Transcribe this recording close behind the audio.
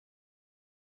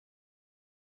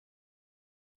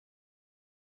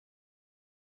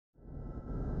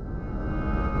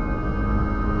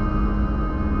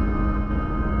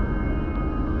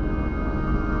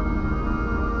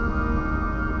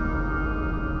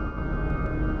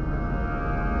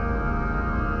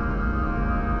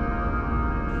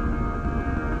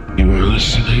You are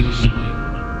listening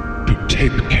to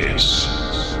Tapecase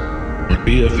on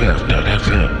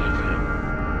BFF.FM.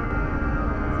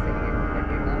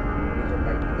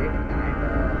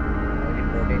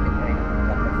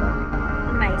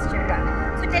 Nice, Chitra.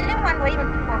 So tell me one very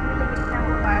important thing which I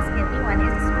want to ask everyone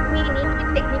is, do we need to be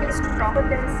technically strong with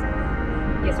this?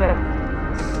 Yes, ma'am.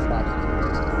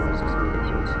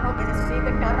 Okay, so you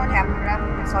can turn on camera.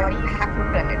 Sorry, you have to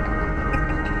turn it.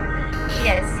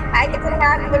 Yes. Hi,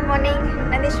 Chitra. Good morning.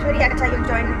 Naneshwari, Acha, you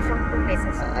joined from two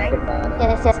places, right?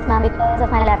 Yes, ma'am, because of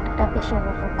my laptop issue.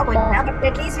 Oh, now, but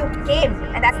at least you came,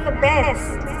 and that's the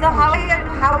best. So how are you?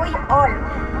 How are you all?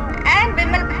 And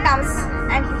Vimal comes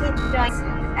and he joins,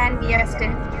 and we are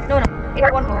still. No,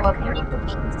 it won't work. You need to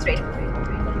be straight.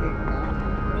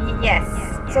 Yes.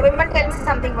 So Vimal, tell me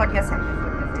something about yourself.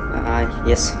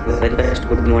 Yes, very first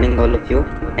good morning all of you.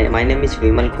 My name is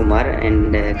Vimal Kumar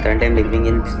and currently I am living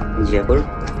in Jaipur.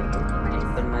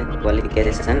 For my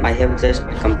qualification, I have just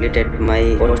completed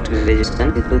my post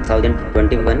graduation in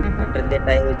 2021. After that,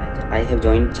 I have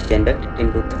joined Genpact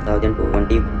in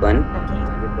 2021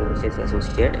 with overseas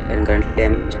associate, and currently I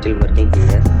am still working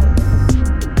here.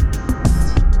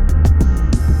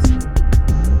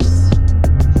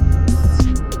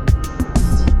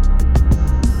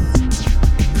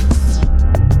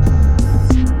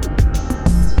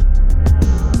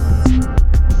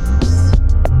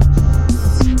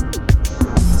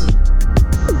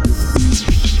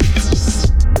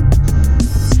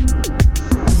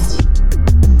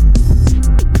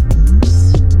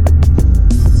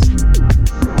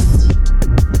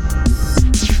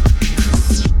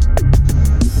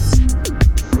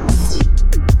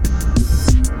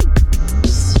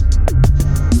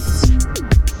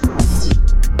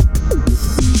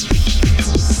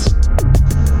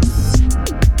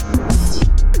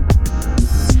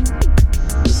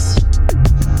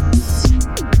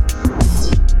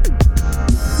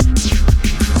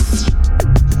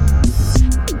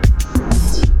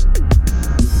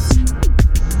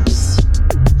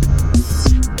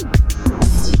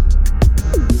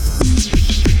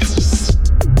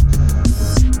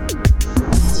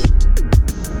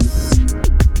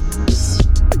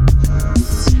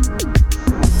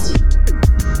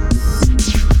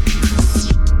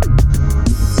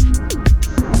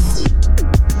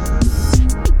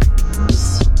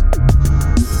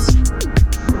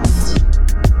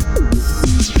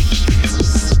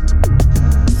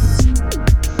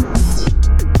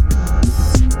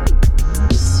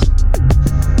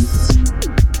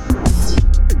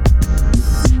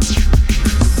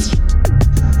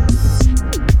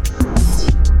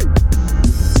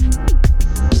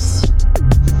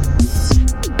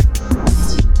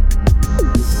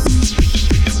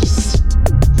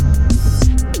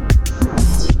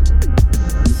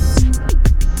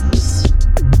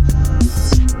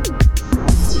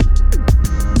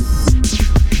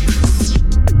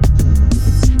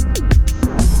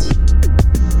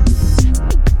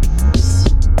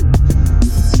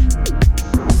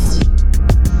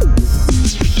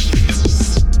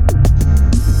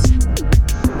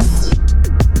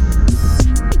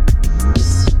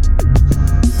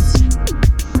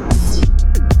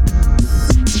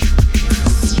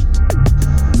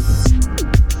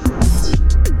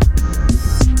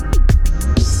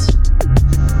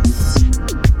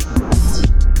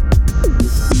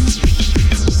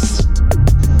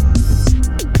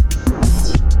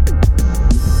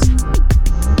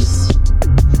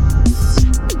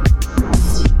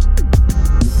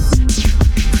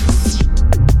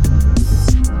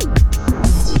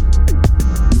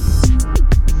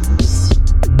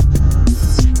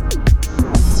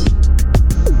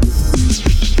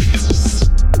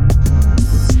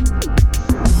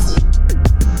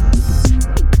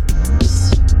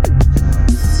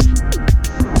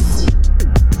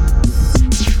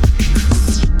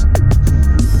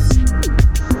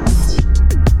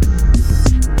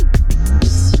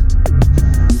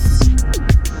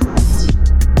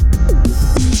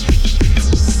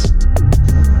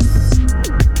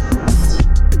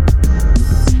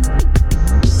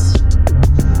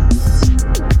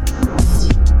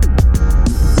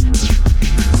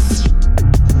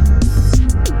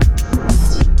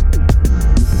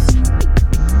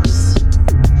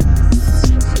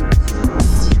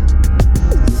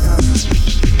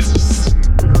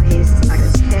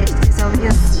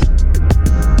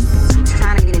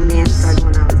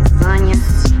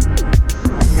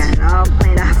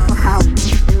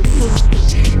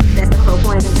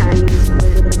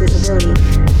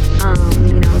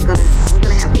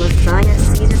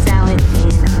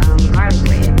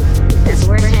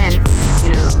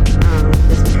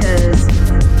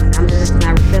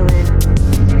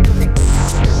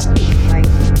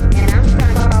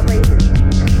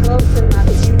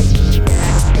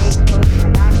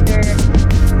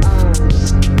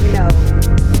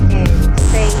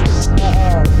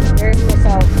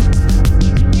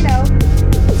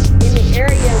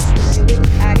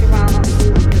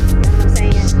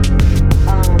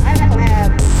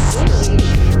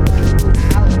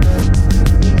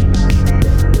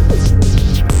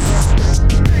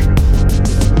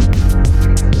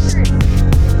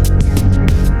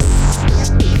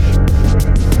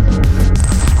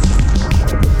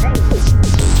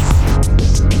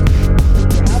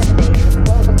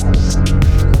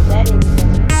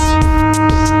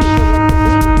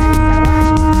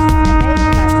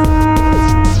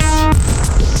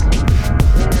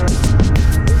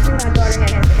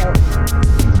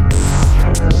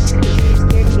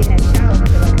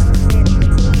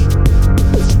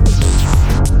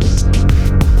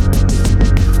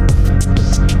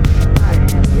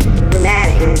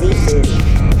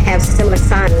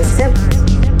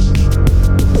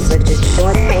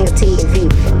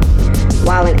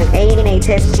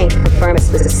 test can't confirm a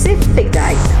specific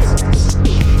diagnosis,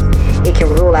 it can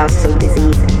rule out some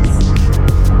diseases.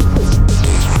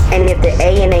 And if the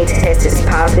ANA test is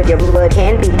positive, your blood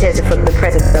can be tested for the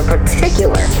presence of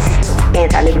particular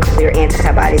anti-nuclear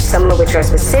antibodies, some of which are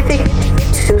specific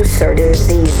to certain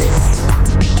diseases.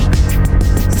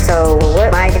 So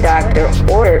what my doctor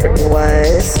ordered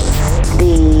was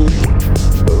the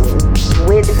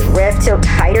with Revtil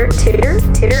titter.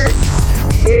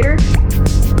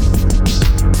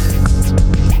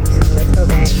 So let's go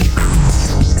back.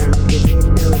 Give me a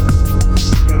note.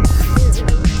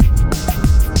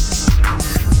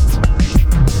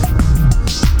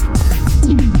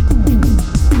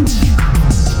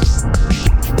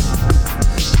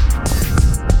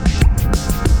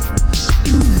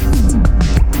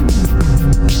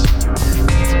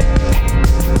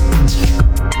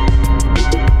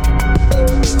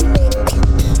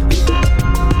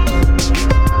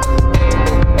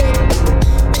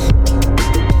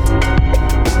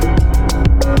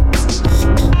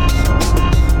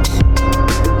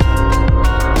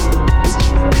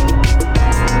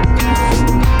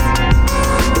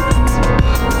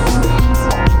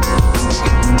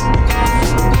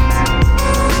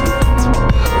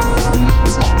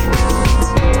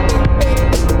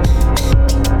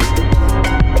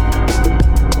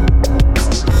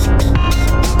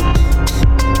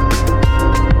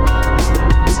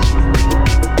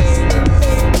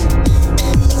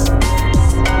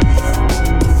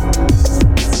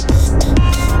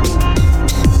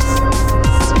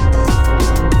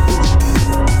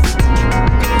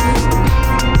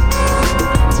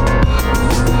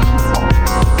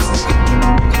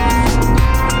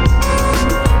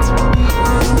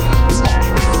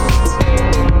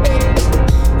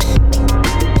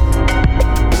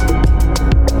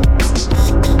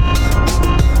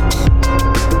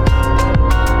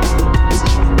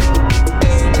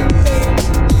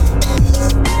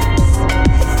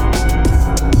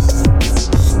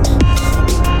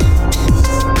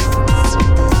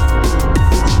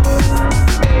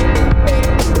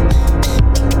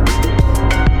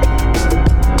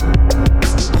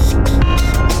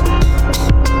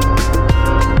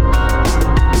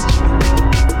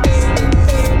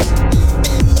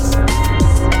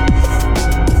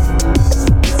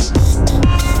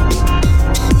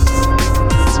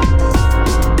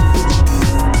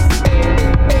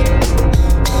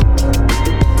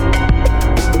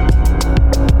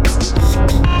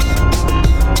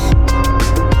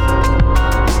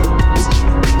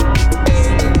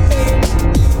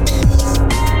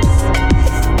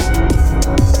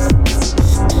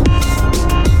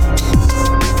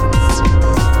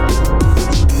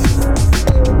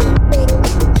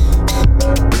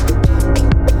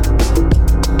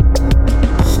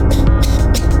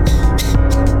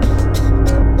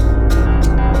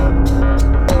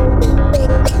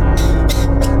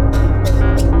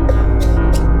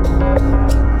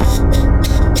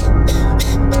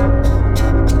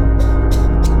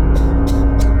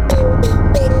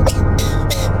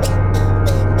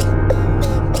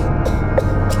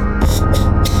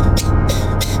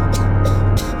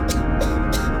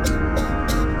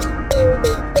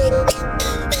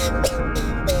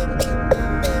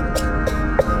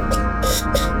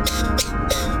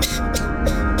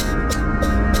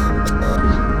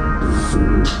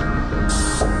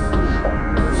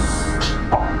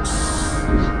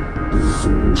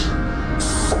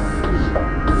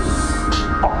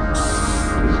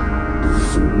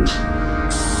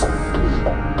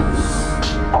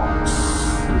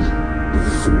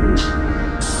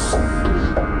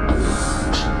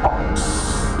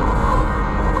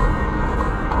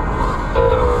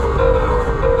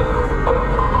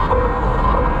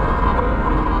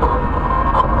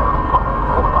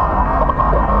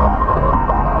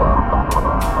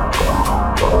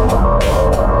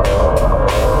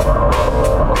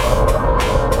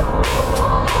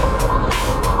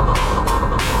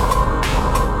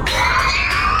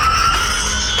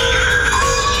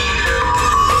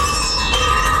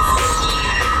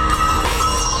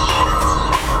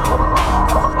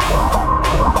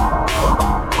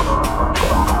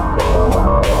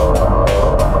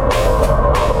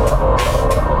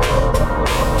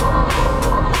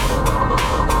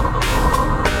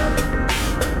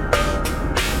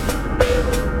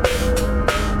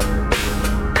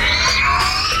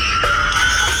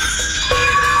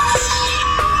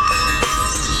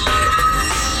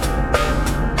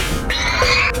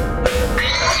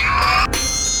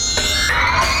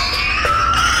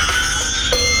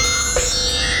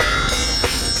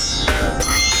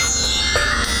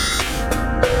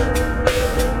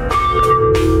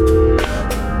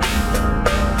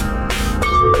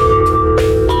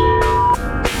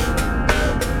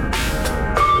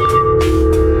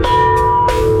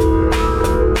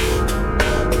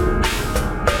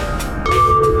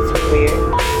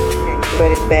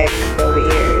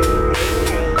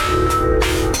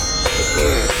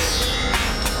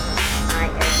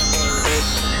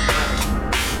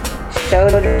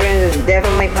 children is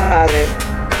definitely positive.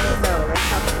 So let's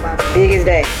talk about the biggest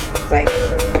day. Like,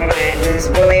 man,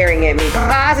 just blaring at me.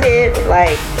 Positive,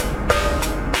 like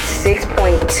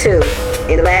 6.2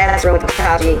 in the last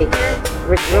rheumatology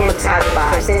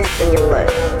virus in your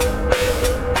blood.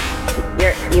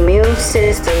 Your immune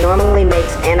system normally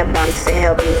makes antibodies to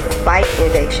help you fight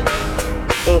infection.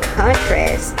 In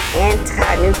contrast,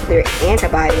 anti-nuclear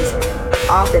antibodies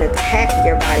often attack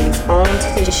your body's own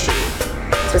tissue,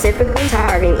 specifically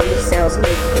targeting each cell's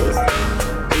nucleus.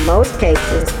 In most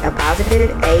cases, a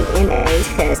positive ANA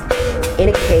test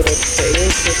indicates that your immune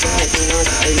system has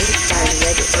launched a misguided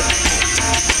regular attack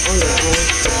on your own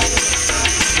tissue.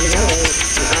 In other words,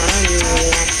 an autoimmune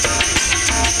reaction.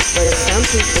 But if some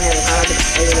people have a positive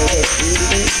ANA test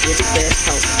even if they're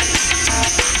healthy.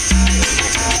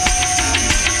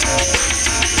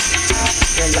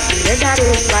 Your doctor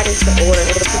is likely to order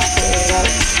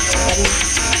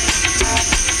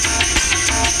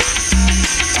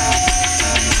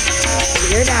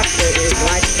Your doctor is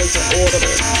likely to order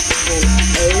an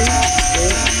ANA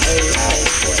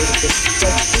for a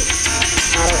suspected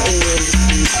autoimmune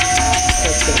disease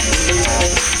such as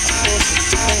lupus or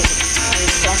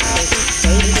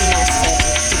saving myself,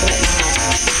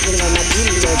 keeping on my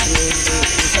beauty regimen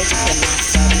and taking care of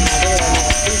myself and my little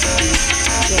amount of food,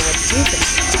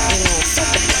 beautiful.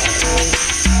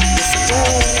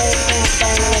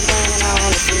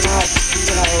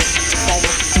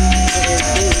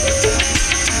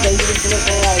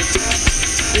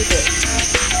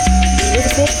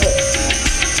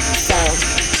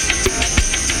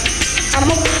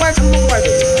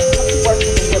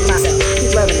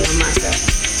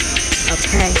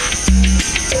 Okay,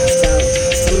 so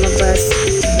some of us,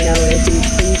 if we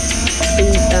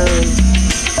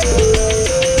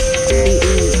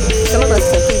some of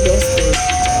us are predestined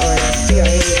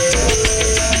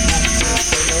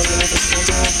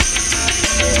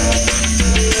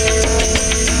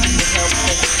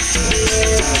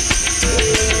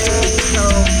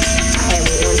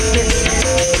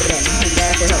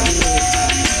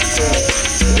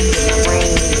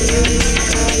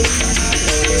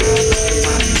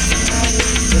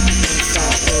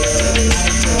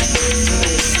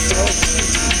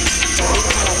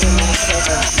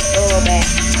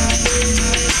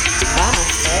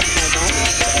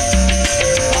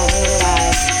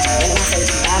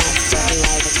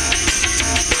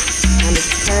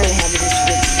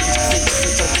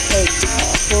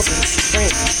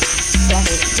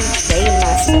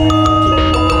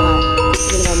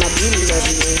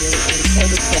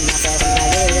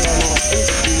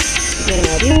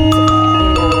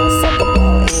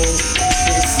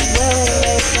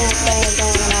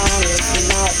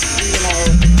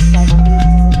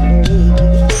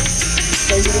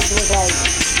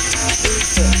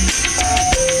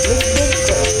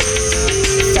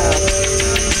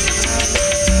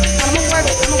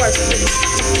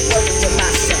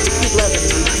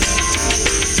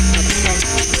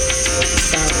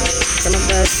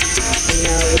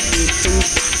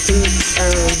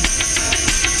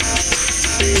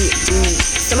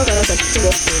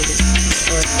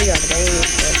or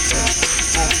preordained.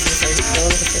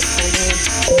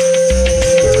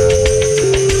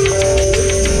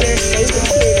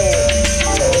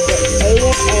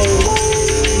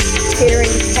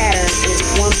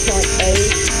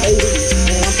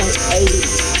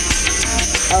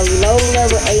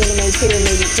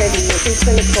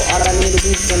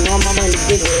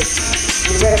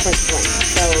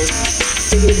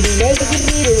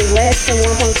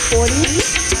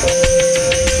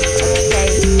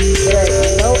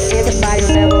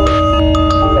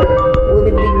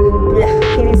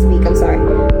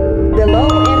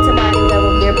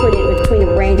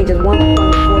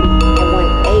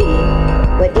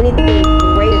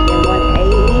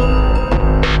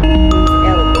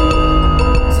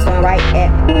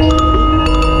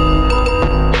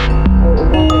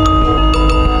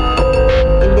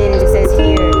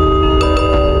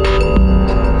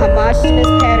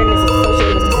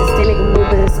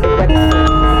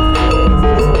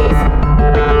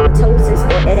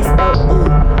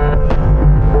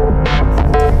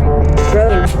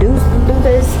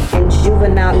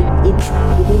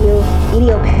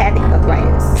 Idiopathic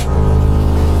arthritis.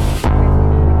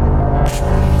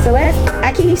 So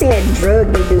I keep saying that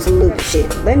drug-induced lupus shit.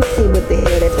 Let me see what the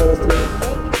hell that's supposed to mean.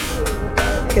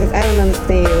 Because I don't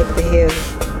understand what the hell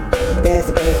that's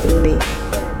supposed to mean.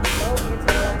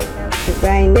 Because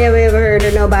I ain't never ever heard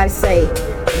of nobody say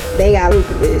they got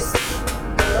lupus.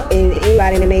 And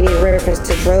anybody that made any reference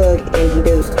to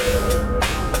drug-induced.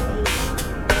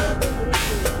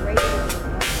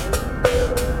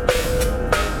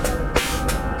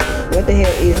 the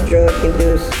hell is drug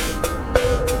induced?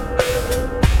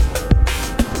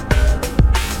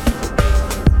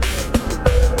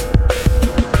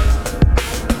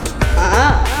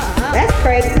 That's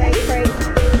crazy.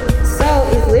 So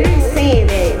it's literally saying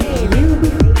that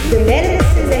the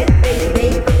medicine that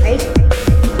they patient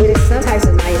with some types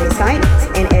of myositis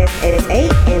and SSA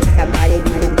antibody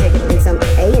detected in some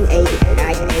A and A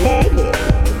negative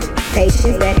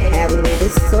patients that have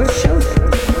this sort of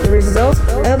children. The results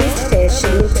of this test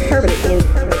should be interpreted in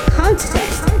the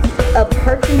context of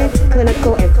pertinent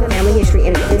clinical and family history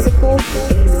and physical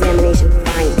examination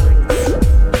findings.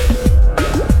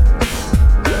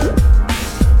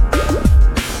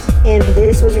 And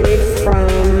this was read from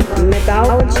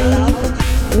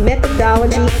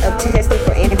methodology of testing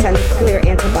for anti-nuclear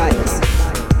antibodies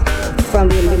from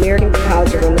the American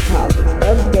College of Rheumatology,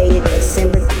 updated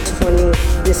December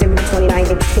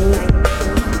 2019.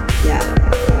 Yeah.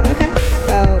 Okay.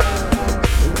 So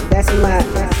that's my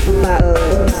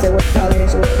so what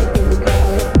we call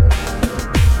it?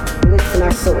 Links in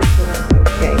our source.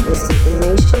 Okay, this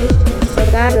information. So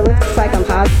guys, it looks like I'm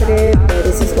positive, but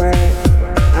this is where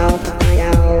I'll find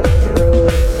out through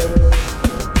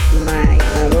my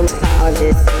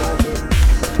rheumatologist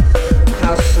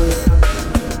how she's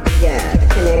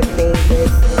connecting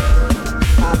this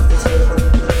positive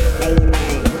A and A.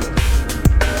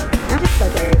 I'm just so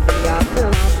dirty for y'all. Put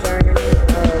them off burner.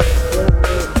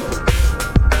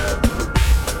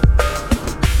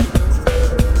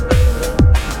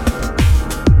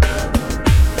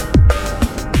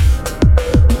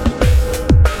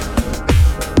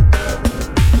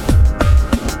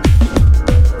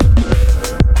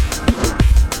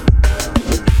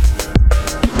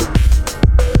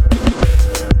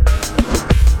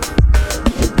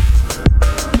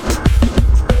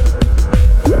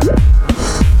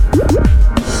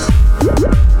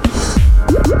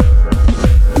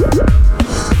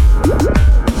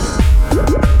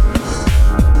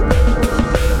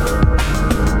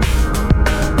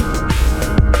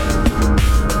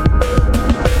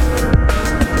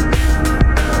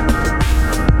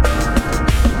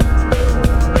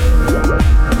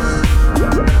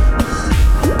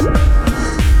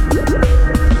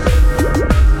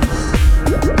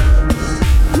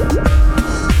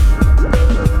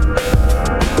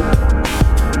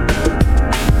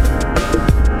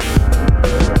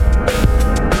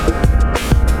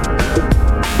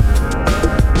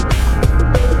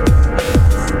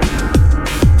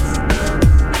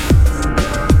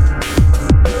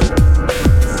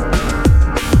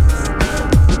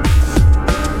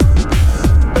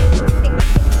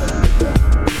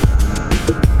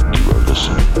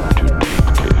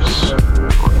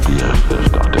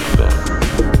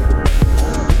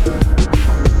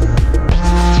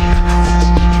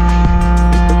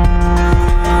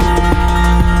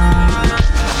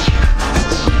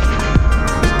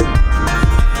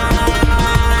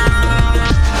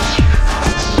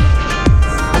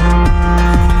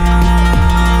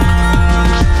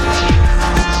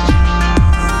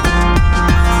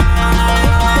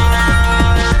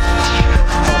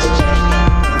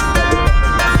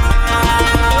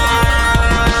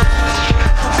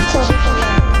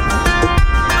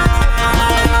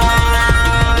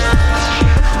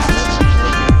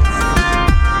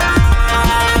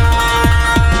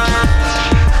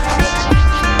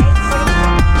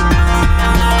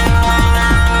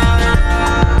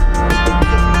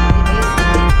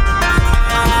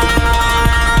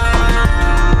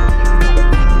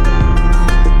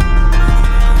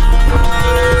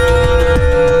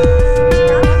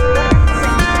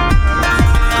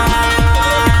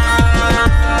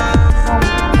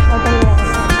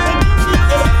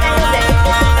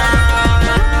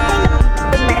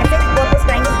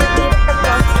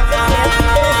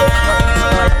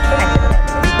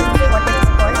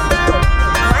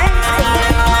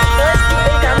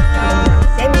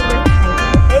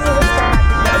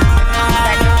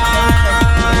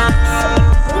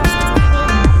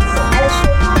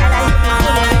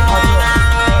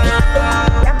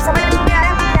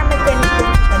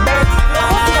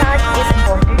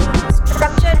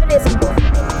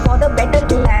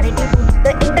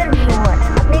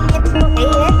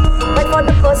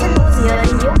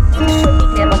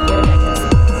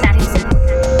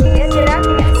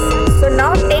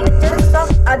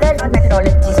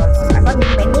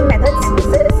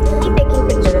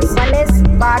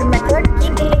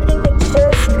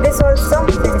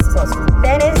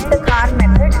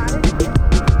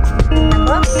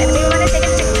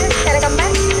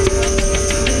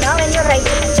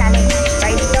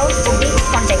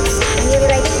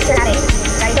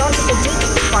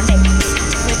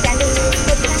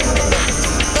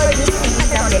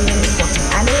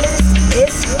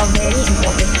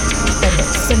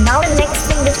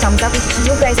 comes up, which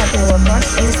you guys have to work on,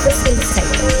 is the skill set.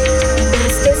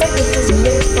 The skill set which is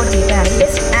needed for data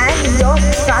analyst and your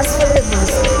transferable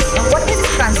skills. Now, what is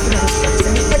transferable skills?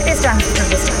 What is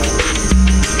transferable skills?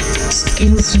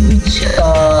 Skills which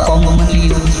commonly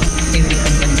used every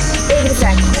companies.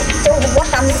 Exactly. So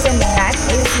what comes in that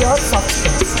is your soft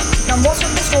skills. Now most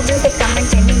of the students they come and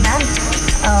tell me, ma'am,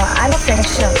 I'm a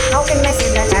fresher. How can I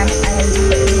say that I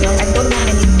don't know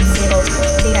anything to say about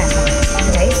data analysis?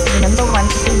 Guys, remember one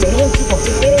thing very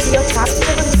important. There is your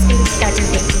transferable skills that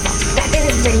will take you down. That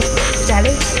is very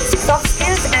challenge. Soft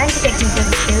skills and technical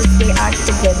skills, they are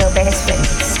together best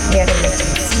friends. They are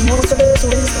relatives. Most of the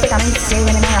students they come and say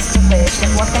when I ask a question,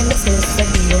 what kind of skills set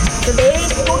do you have? So they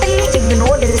totally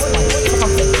ignore this point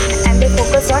and they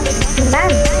focus on,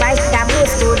 ma'am, my Tableau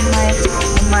is good,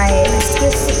 my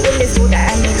SQL is good,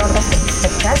 I need a lot of things.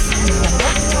 But just remember,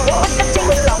 what the thing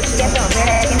is about together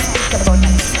where I can speak about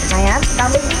myself. I am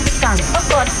Tamil Khan, a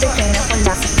corporate trainer for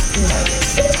last 16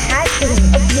 years. It has been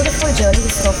a beautiful journey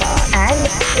so far, and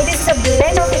it is a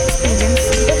blend of experience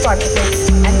with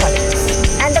corporates and colleges.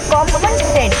 And the common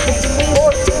thread between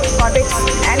both corporates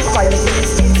and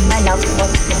colleges is my love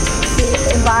for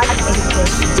embark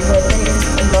education, whether it is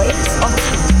employees or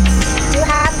students. You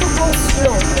have to go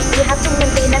slow. You have to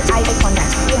maintain an eye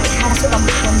contact. It has to come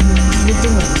from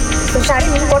within you. So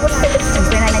Shalini, what was the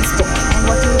difference when I spoke and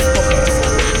what you spoke is?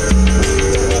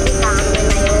 Very calm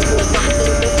when I was talking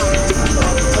to her.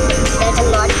 I learned a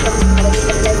lot from her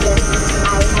because when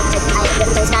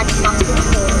I started talking to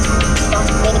her, talk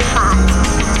very fast.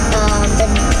 But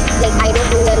like I don't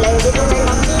realize it when I'm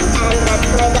talking, and that's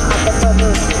why the other people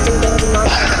do not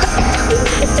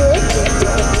listen to it.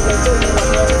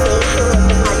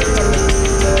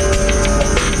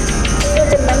 So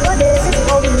remember, this is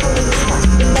how we need to start.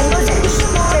 Remember that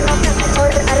or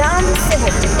around se ho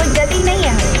koi jaldi nahi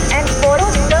hai, and follow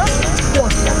the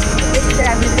motion which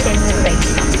I will be telling you right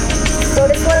now. So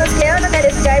this was clear that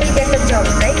this guy will get the job,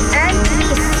 right? And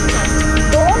please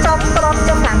don't talk about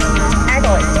your family at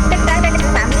all. If the time that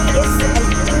your family is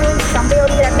helping you in some way or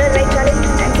the other, right, Charlie?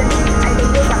 And I'll tell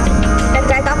you something. That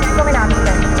guy comes from an army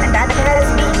family, and that has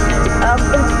been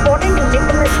important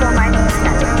litmus for my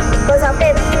personality. Because after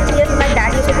every 8 years, my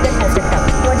dad used to get posted down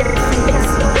for different things,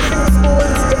 different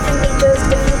schools, different teachers,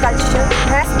 different culture,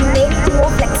 has made me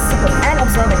more flexible and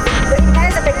observant. So it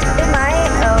has affected my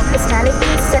personality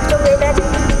in such a way that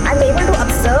I'm able to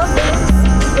observe things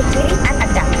quickly and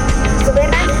adapt. So when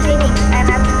I'm training and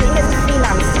I'm training as a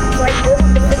freelancer, so I go to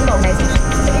different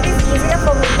organizations. So it is easier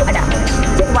for me to adapt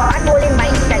with one goal in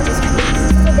mind, that is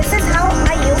freelance. So this is how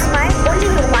I use my only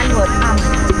one word, I'm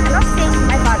not saying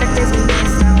my father is doing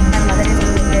this now, my mother is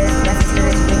doing this, my sister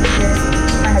is doing this,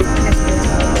 my husband is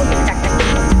doing this.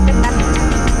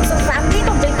 So family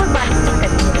को बिल्कुल बात नहीं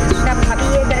करनी है. जब भाभी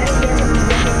ये कर रही है,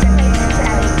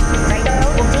 write down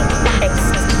only context.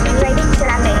 When you writing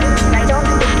challenge, write down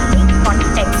only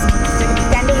context. So it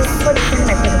can be used for different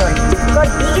methodologies.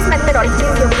 Because these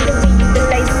methodologies you're going to be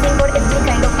utilizing for every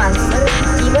kind of answer,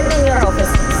 even in your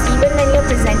offices, even when you're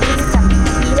presenting something,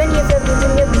 even if you're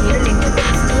giving your behavioral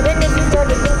interviews, even if you're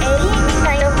giving any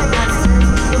kind of answers,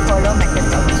 you follow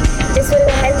methodology. This will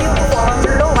help you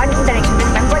follow one direction.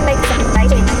 Remember, like supply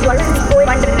chain, you always go in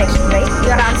one direction, right?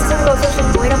 Your answers also should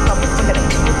go in a proper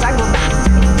direction. You can't go back.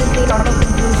 It will create a lot of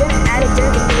confusion and it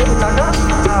will create a lot of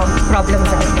problems.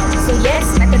 So yes,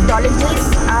 methodologies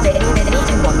are very, very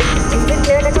important. Is it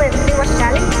clear to everyone?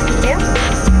 Challenge? Yeah?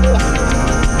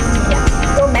 Yeah.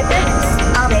 So methods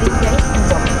are very, very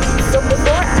important. So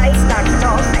before I start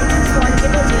off, I just want you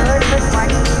to hear the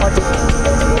one or two.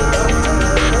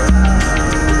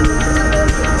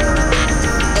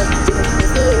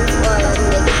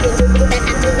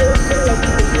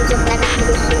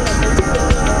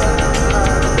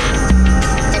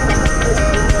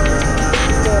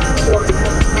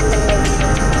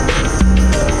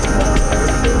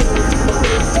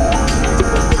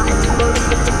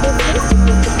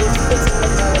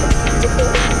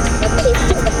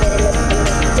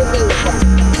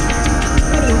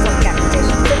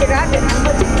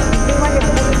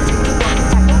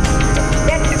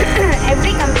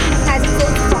 Every company has its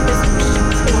own software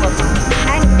solutions to work on,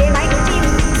 and they might need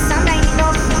some kind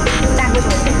of language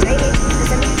version, right?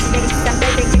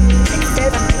 Sometimes they can use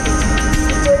Excel, sometimes they can use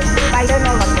SQL, Python,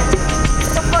 or whatever.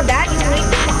 So for that, you need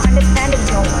to understand the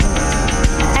job,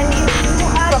 and if you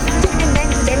are proficient in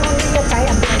that, then only you apply.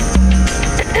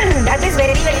 That is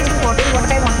very, very important.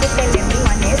 What I want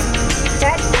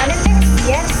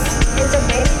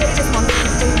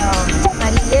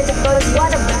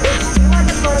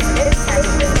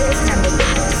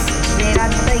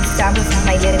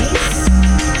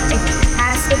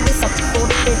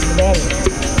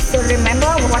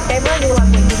whatever you are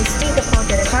going to speak about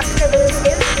your transferable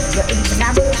skills, your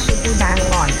example should be bang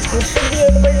on. You should be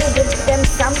able to give them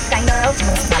some kind of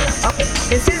masala. Okay,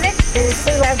 this is it. This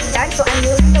is what I've done. So I'm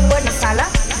using the word masala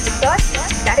because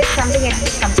that is something that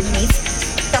this company needs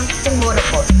something more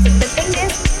about. So the thing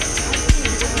is,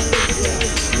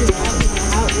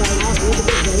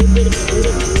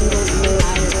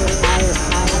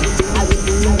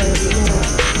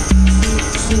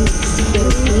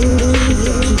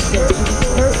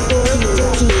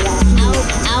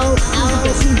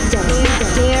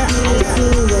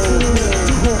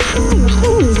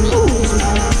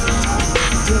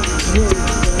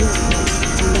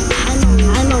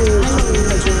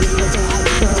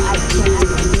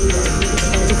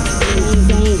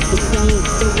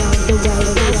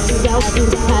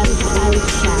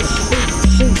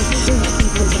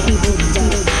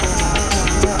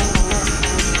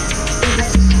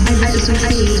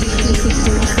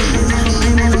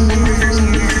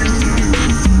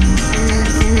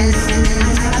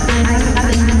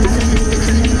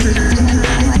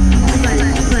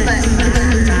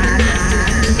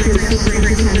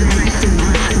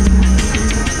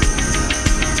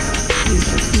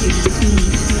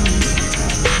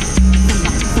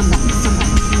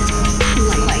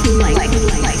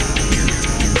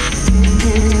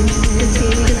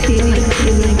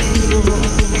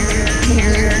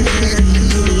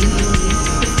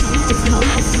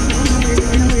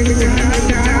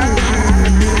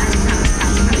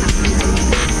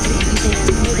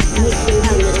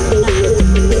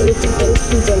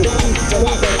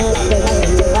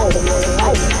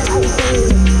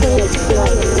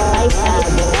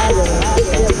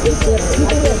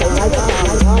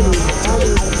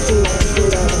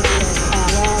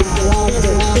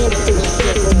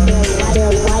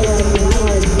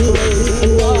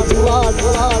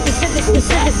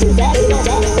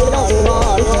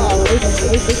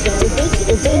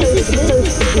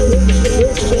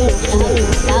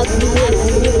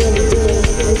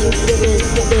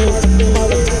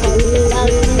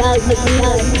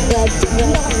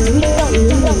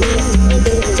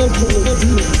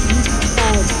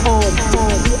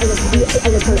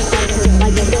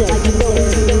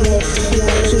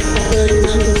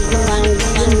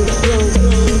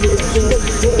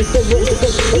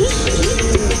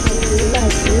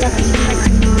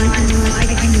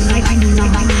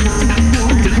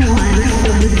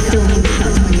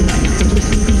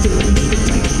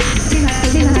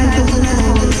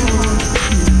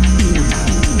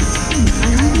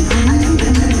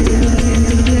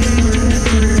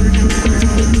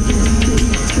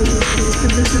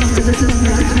 This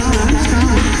is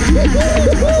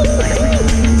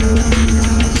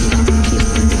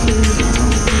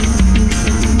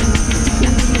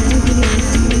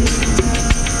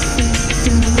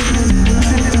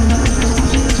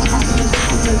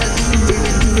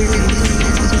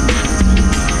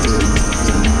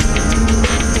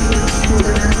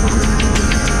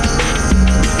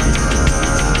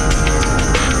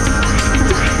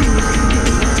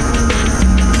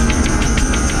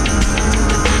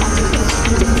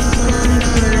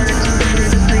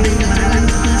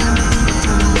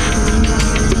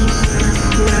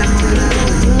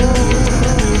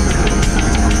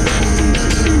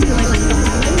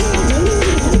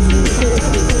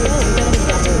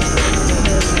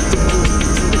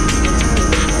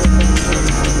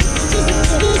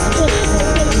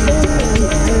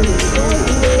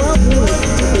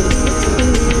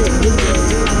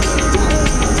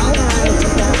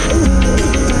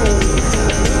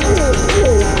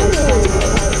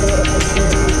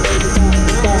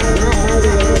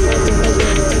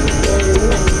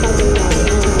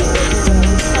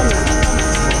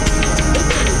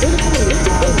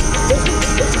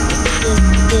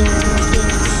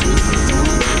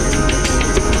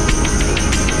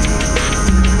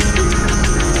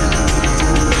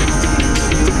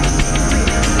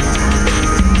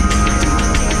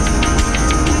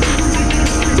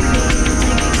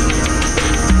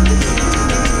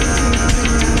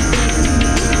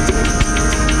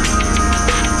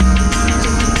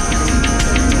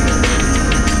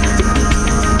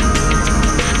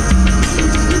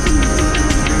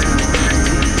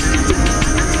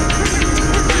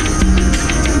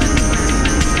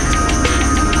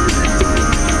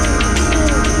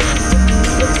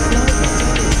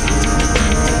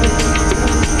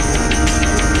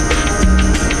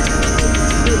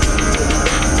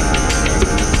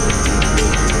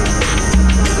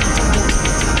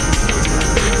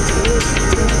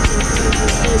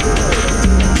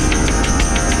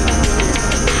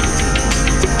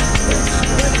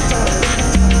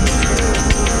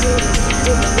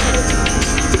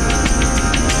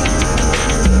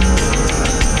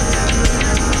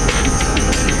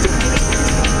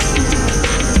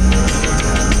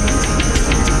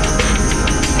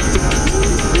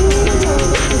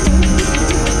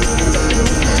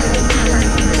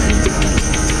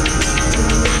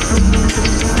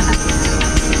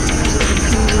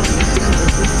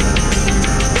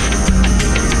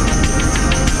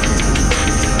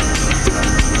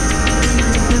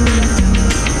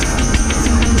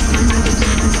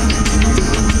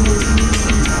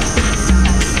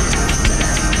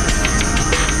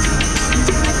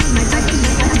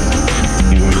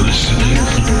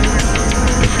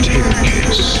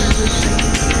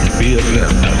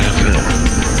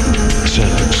San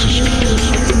Francisco.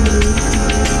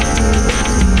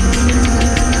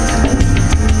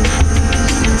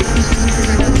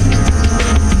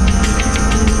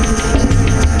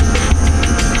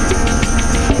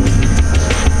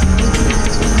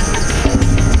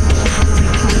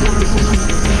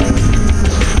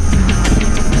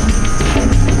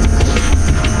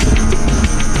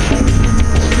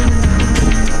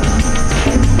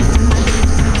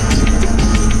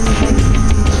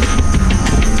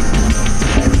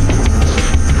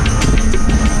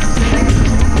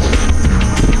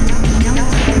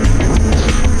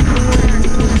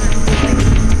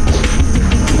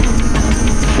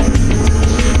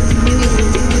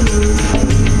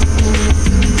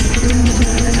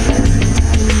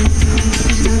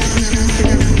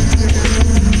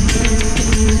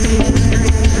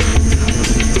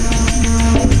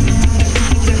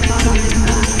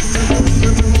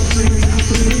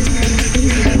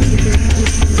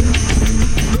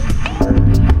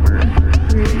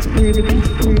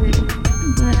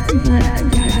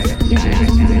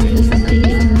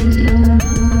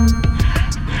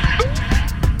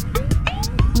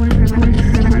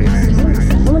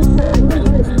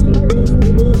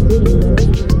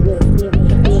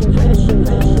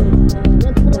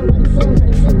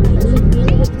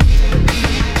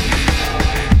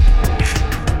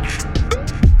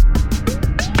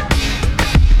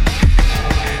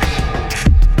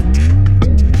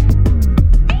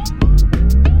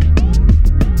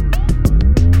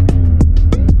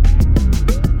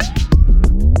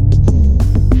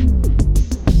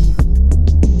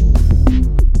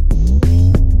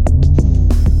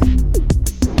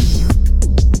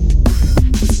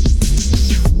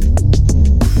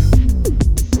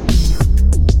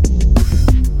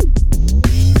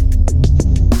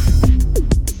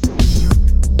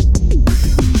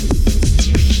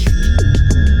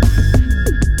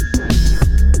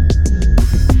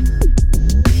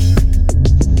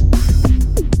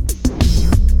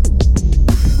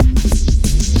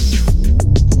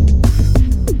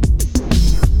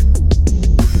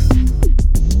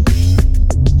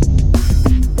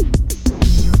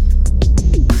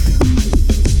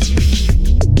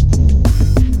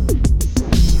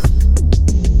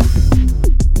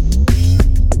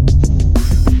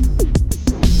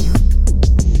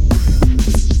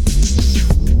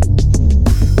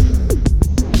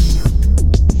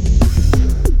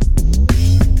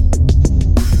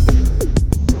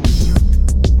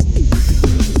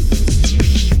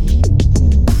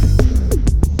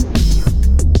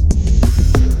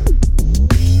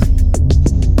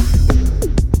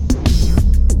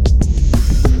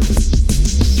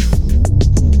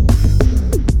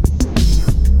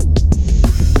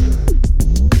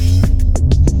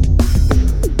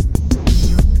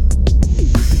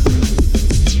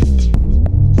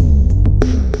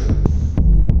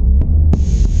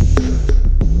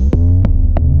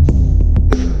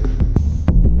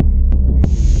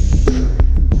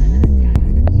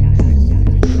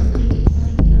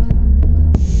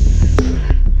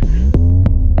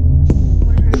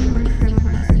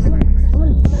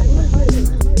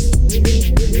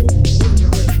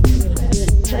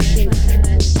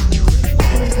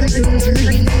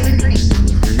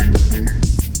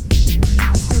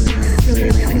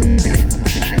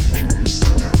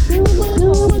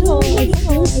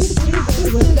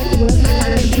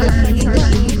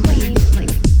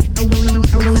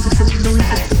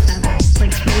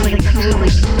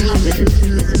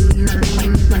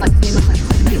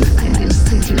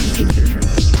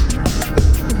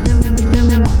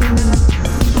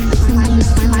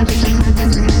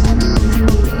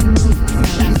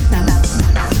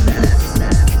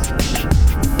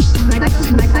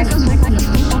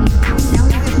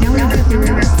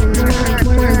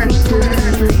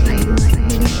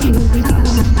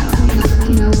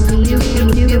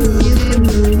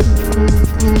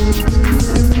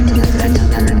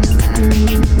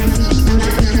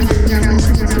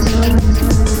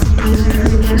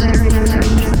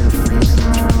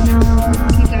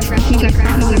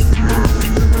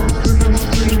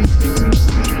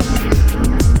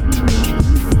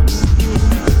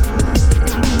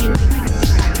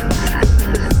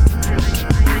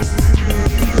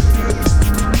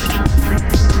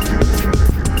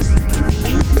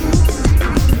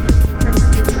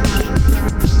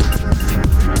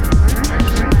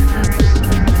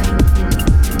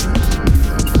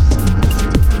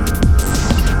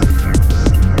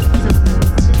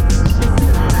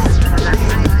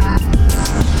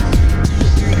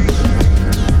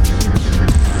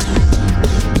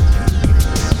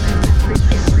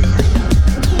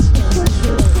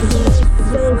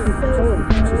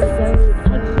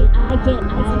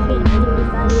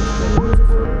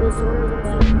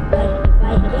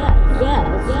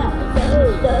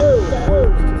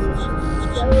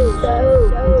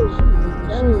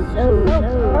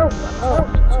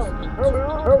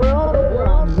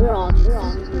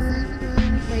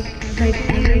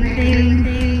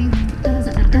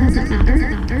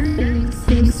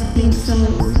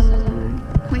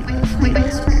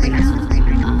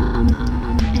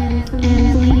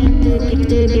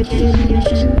 I will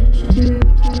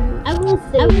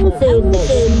say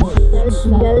this. There's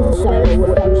some other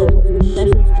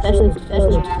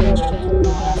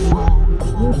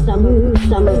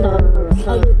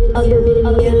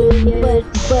videos,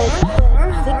 but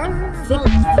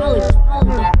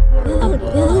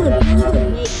ability to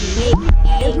make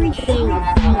everything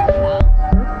out.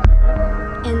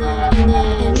 And then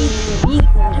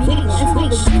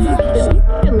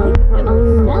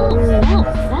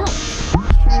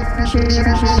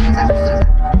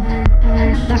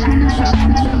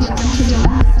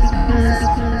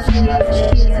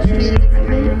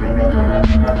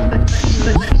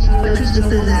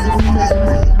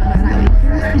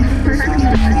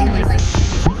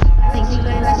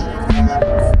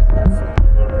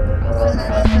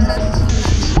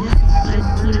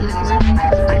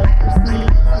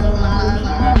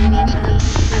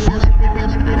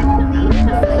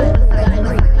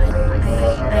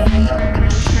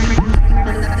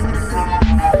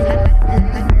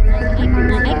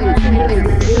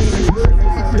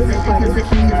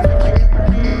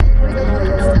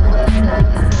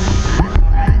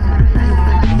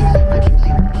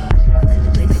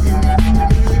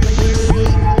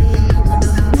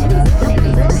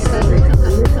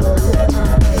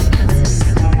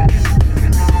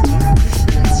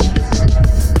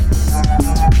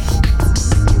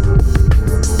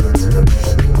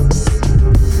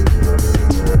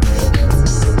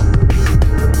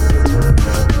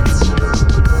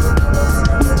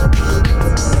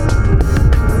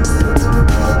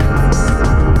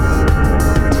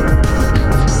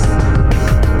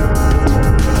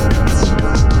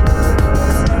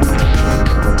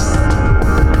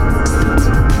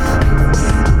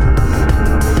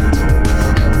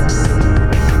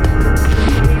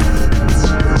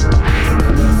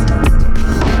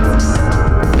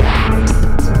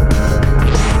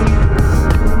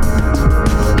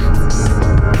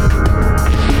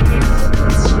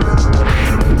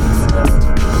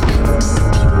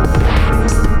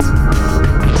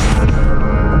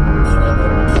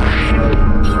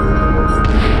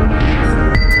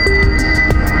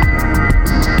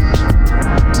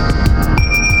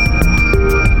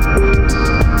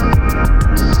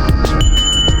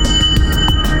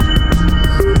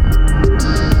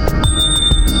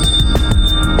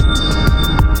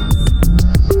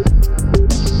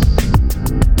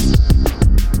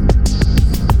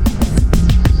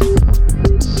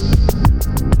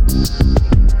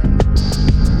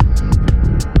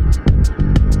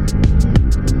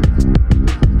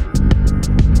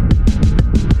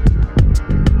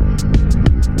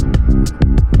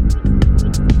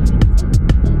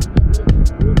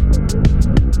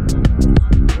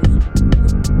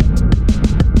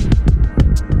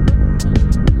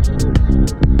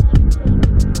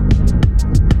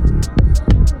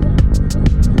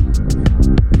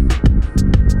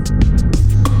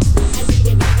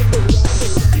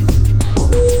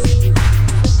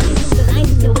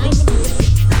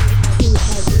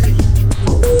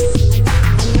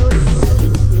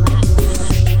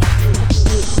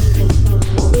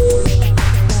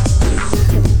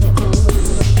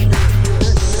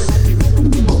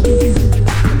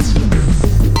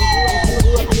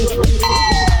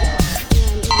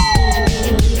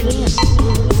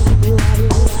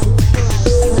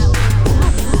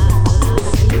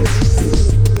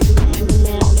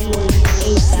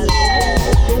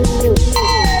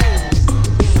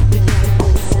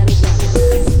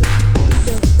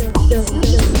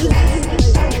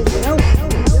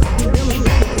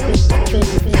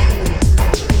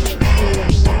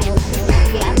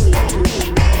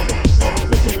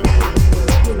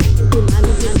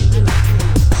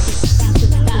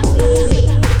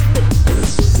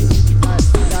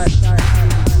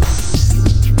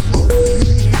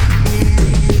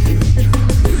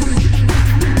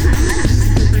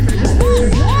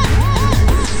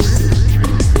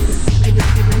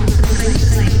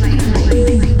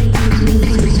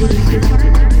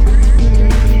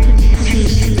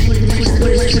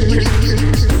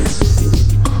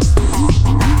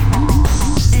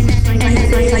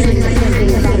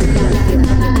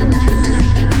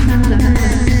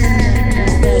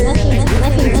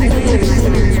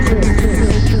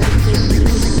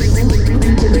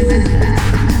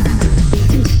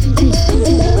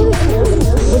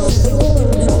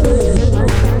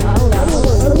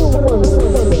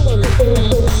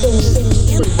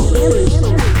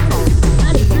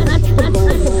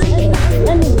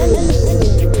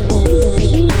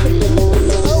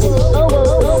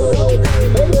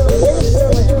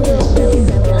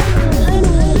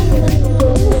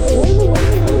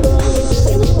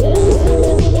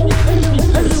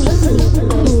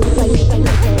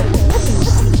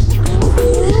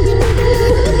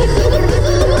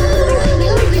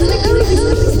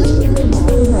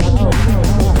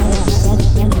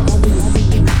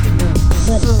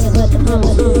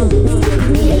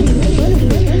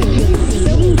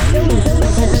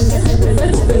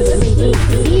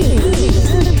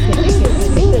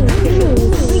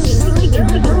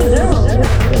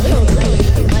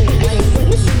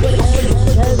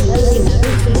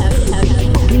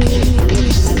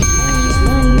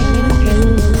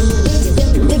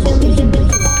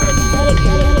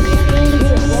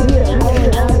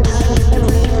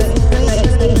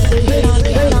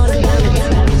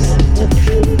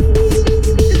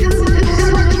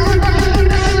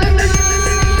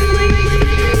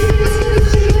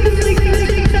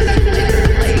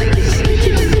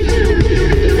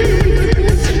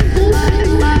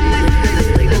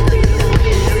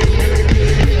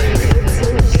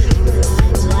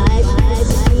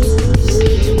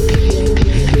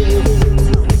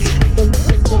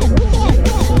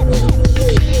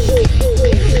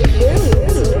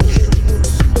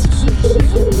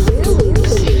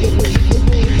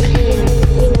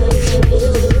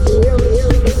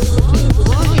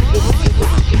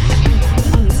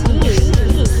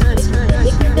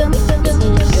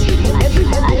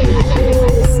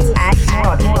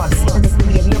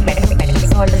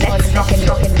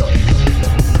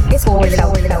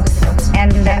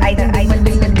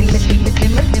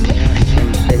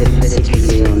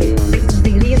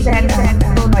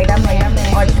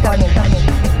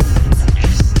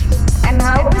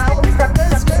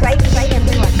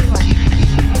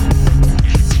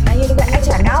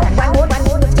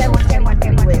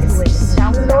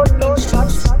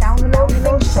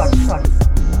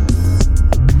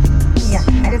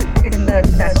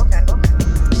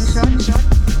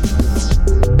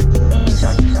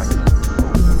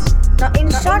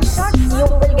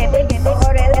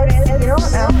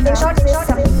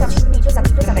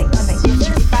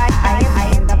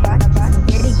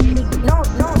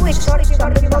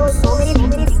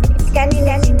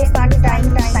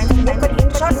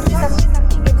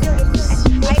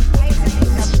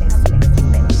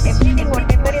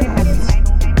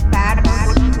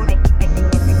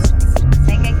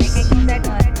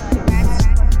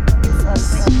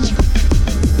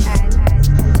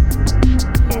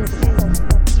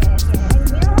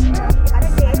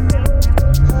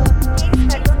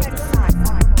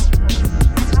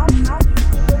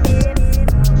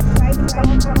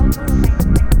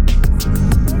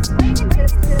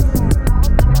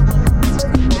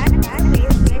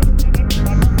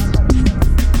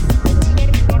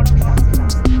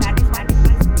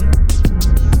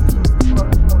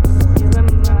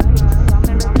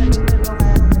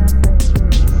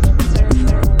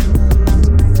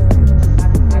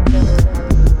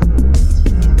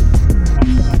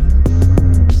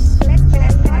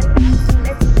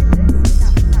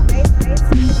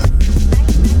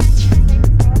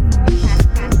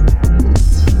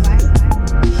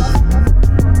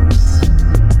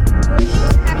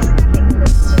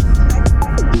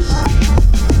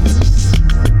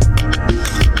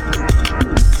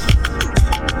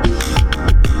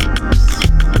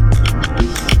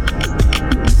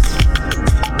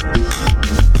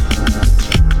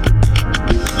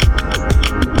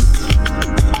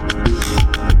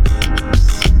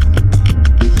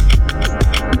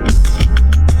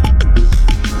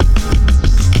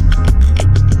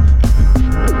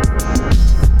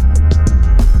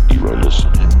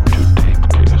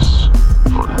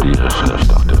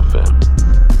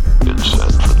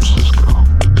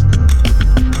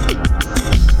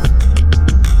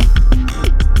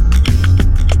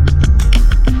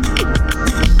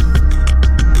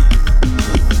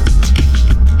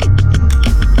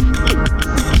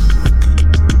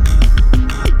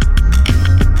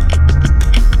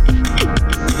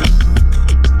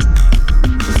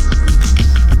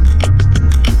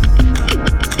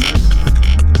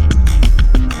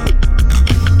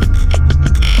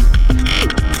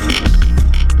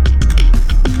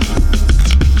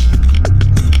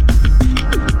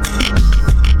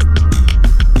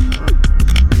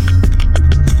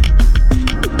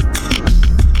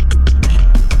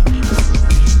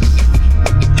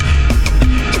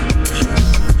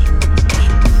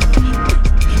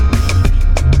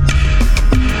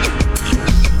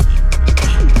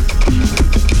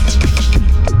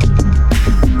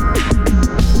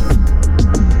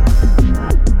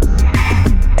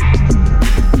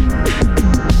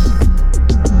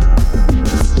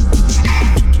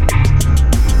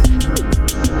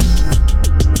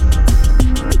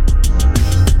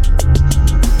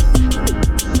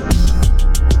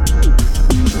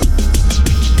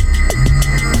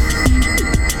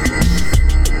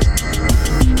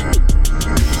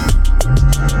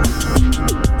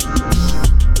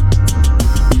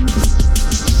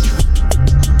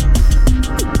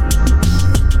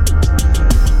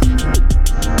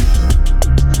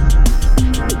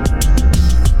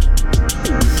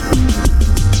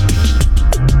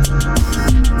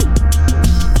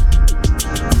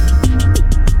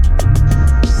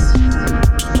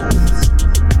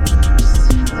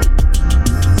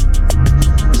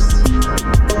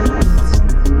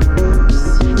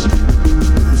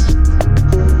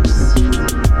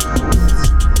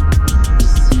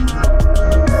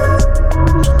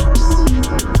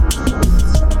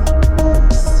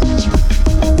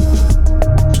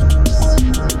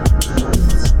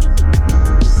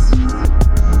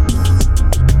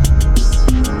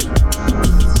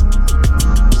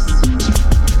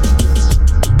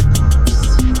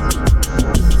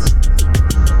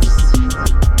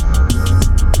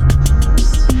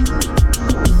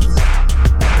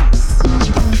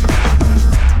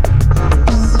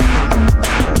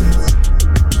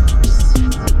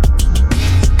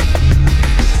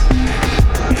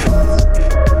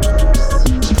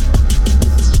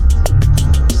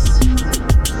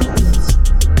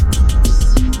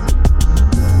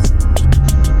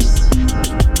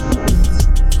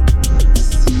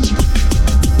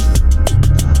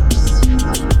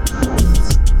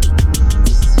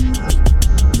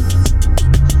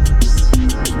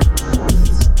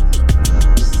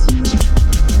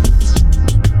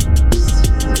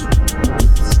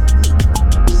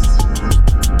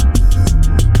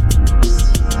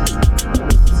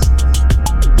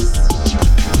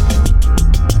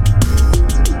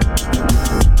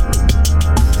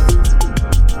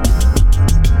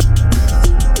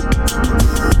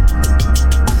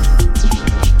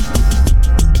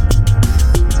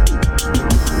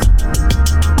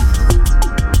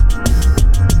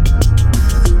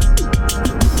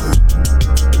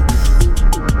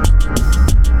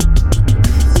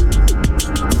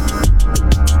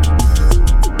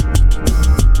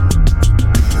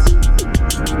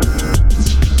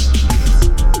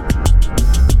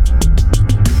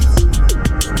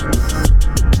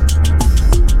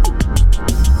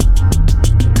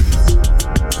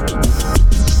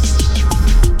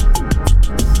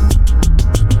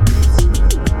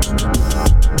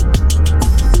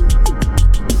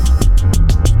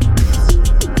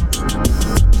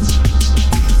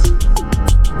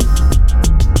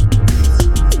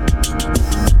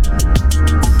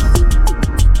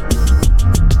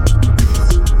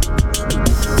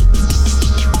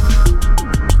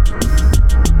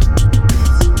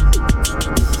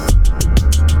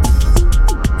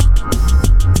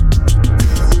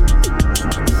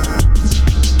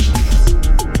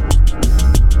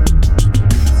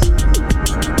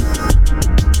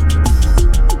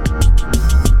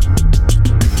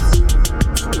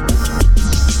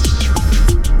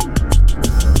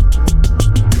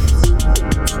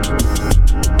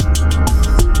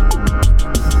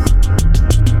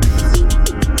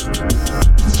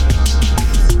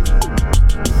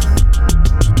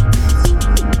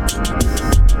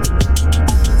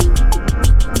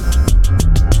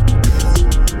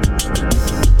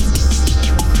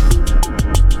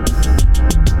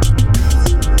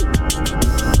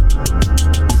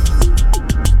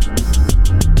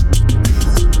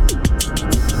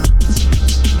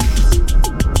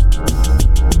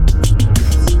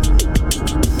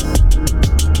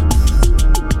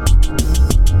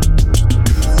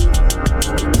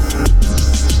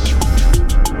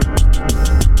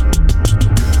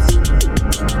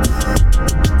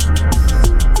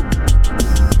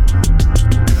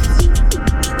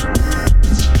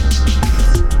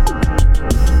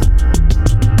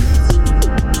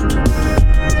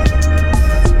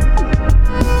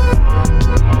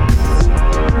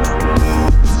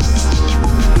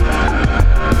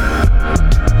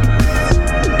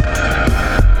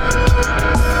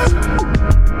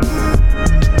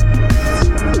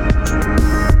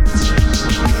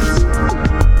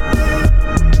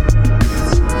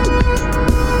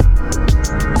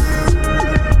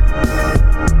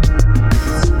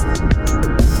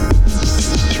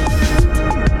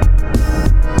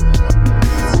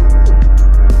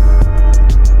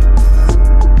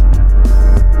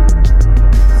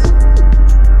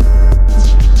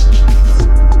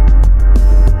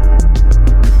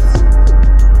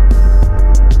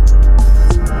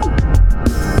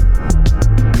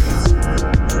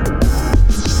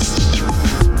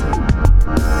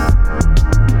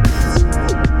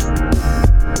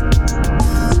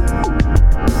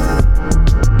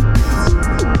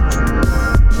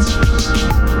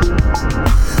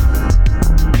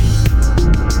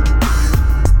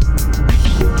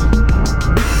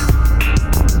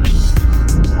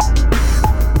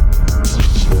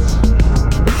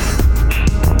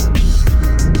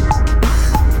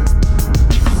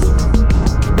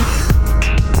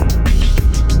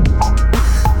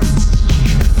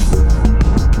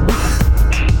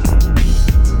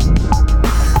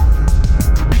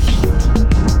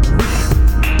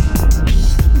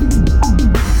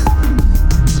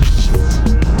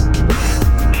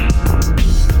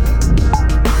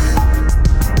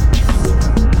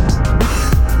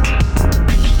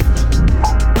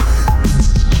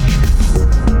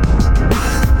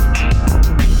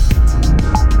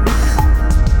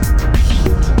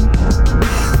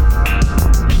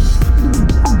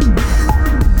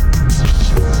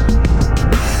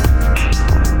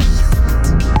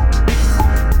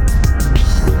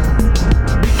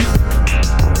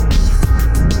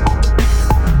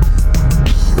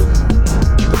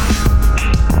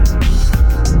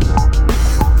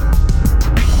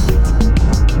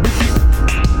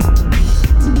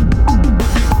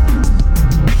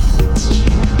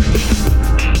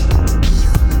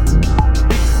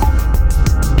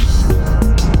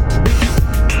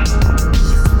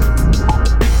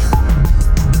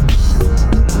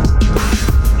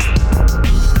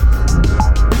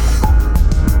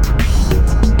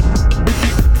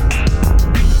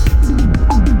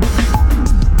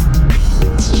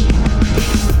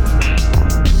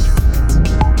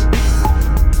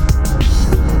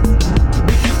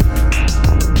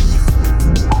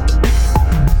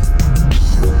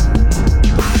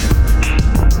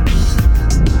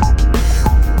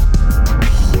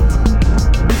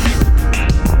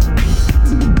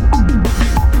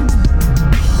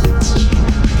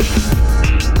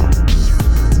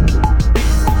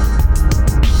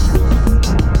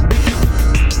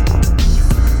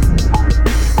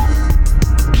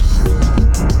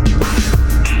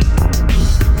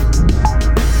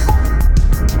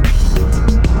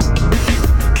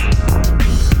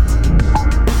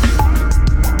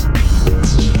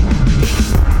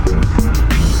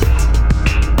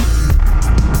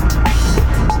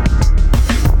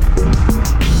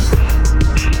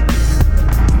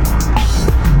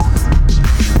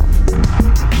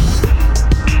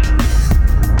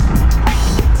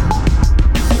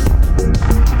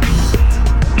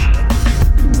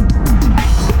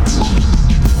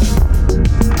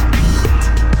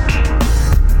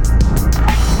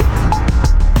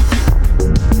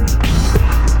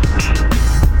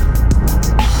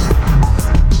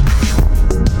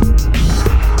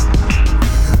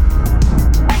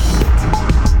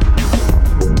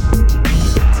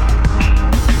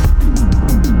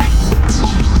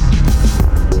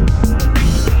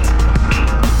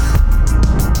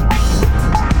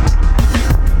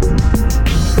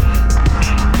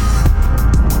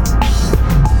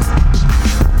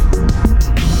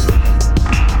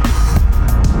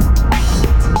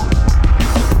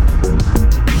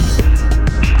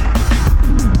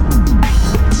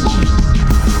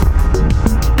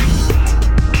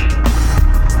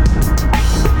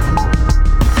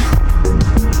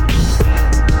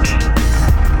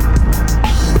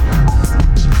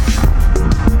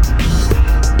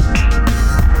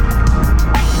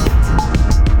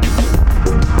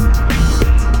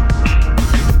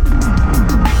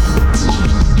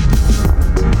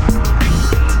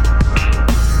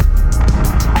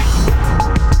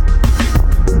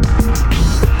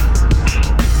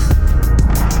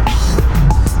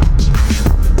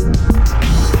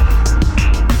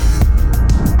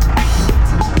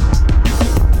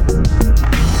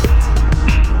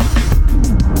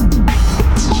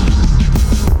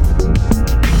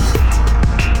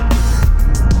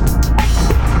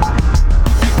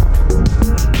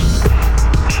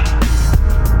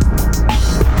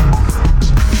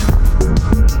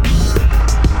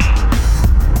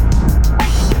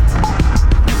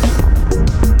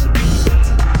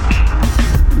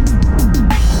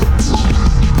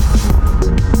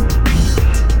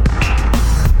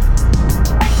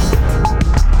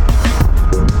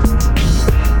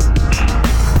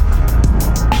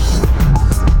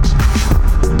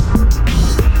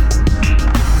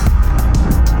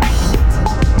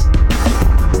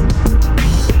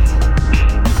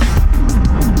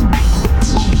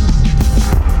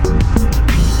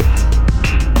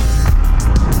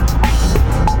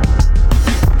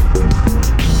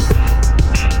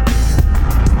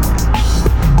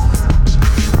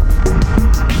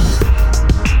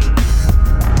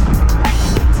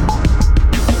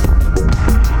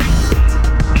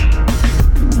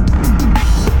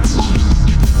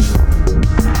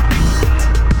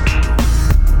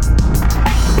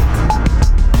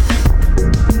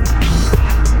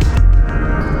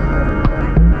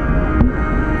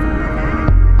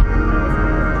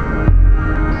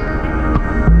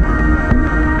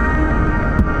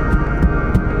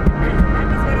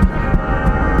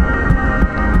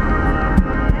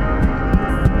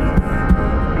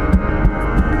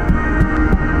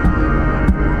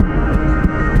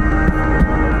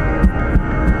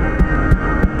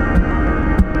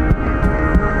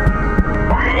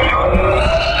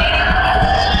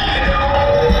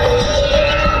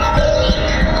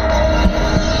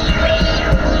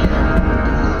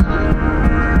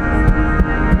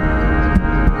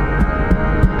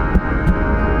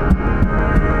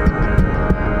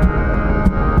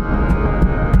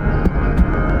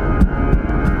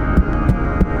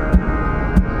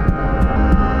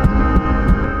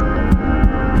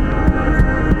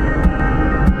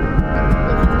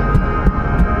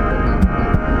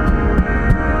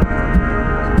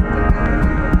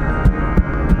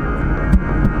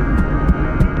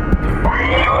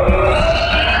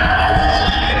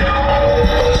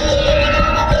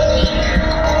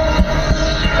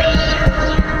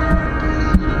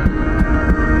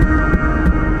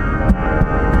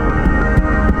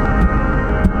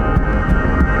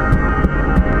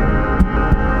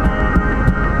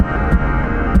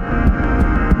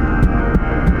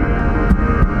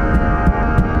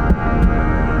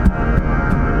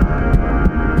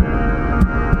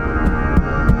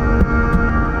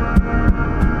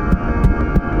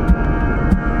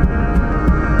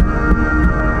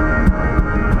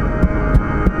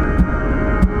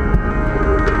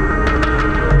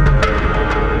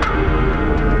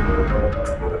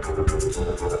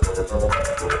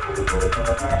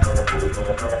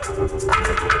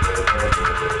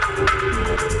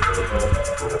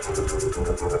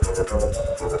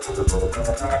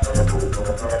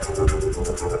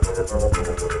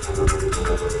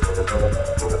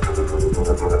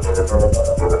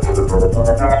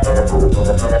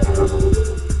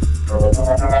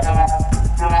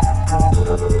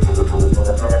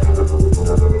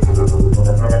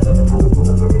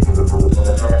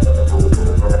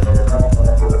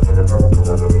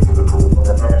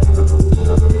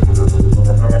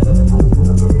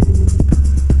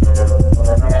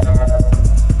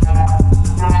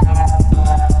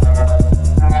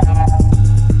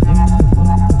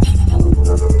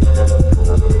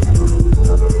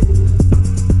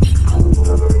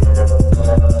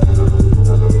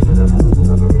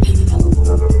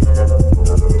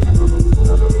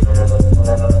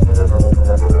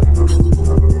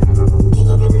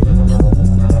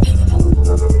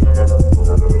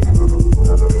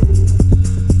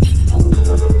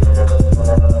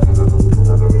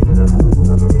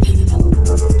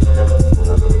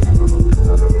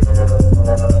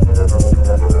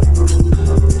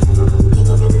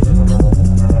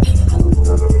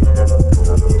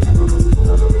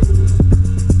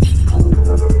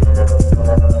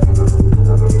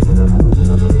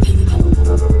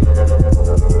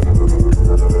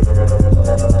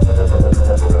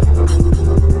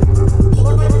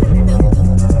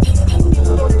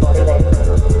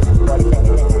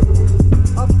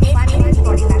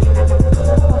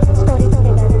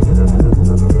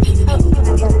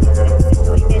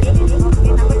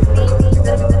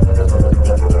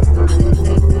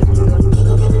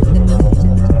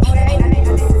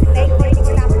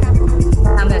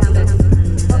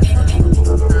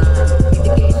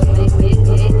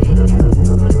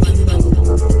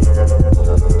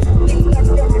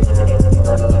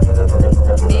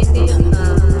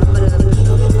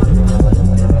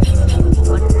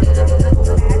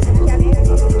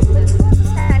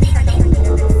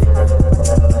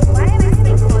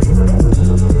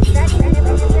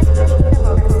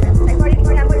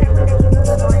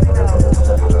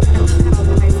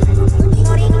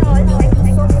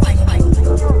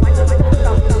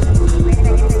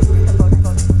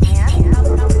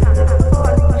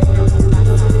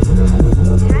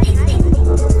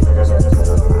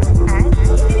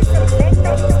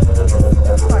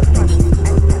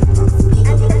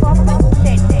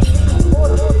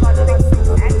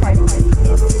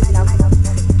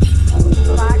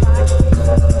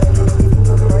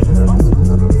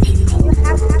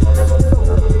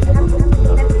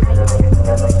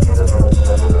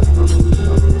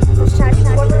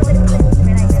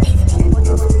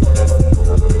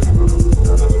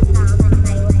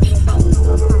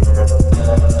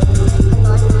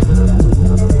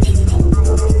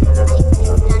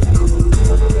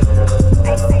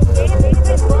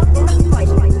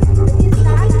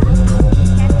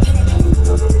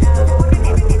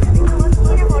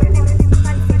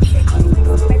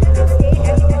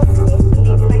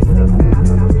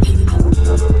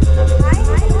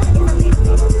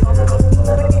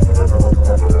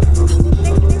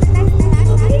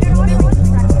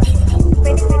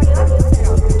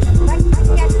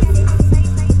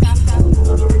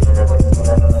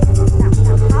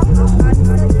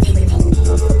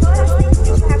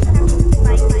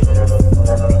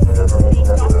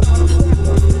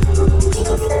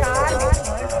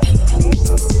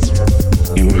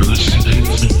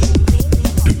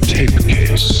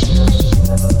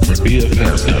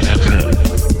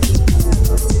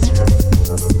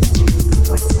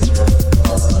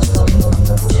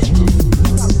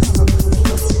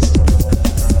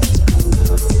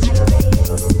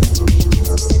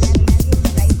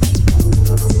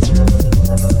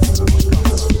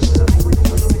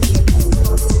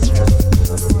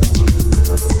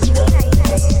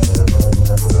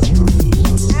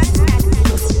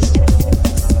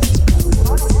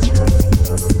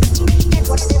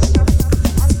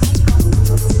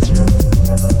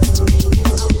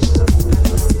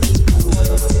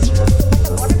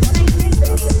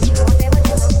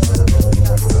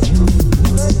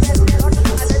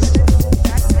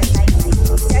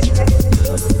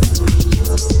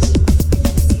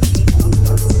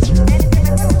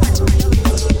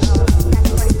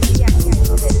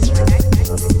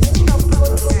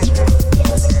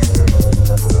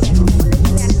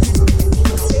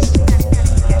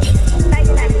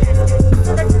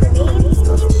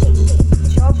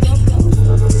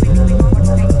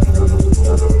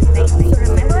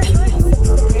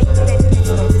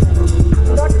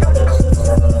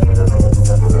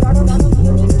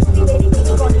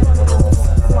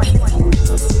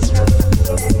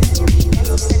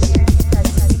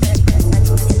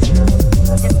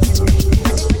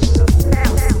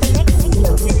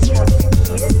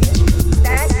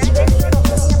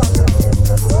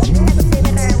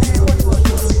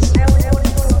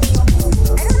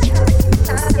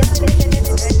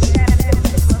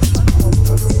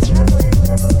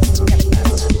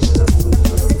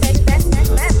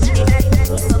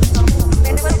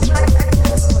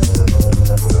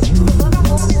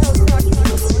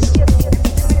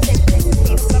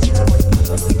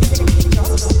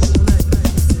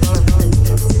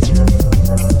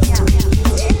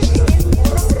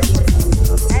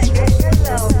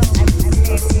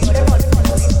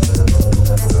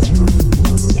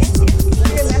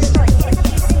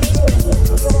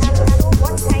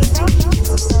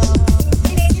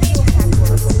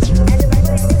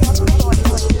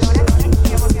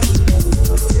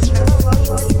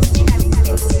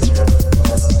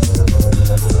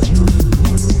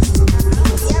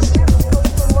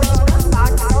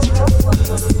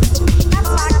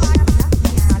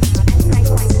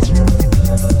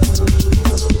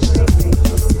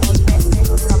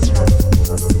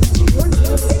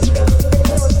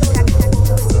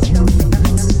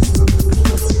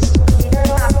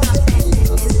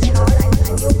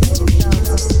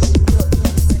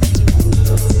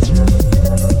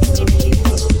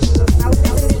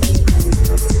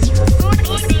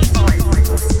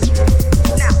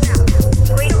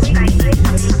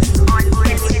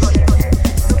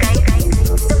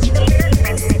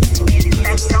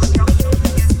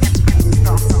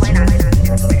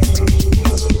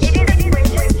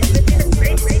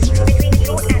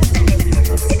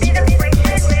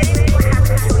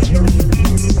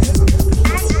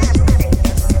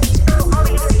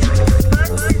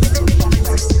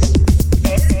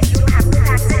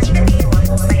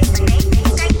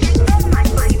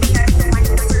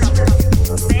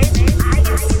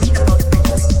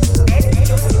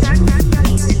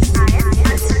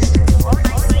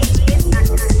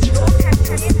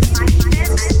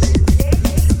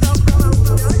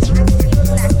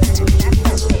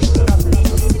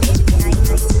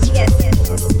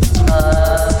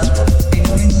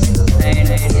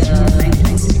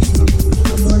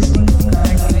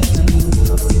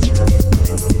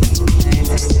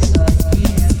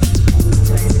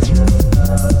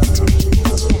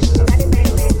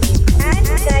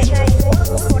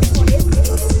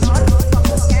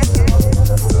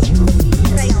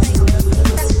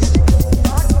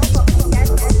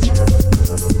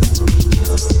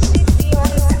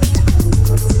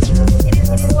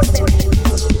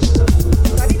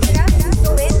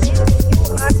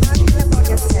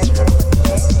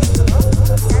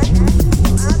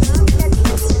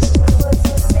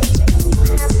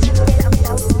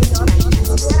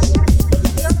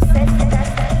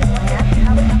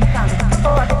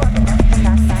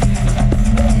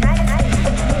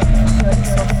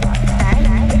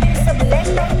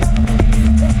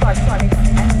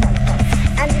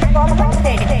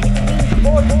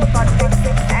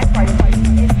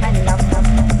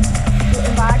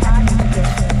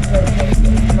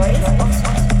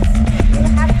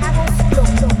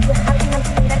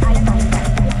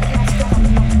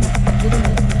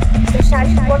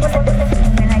what was it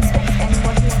when I spoke and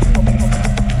what you spoke?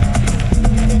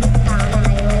 very calm and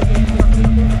I was walking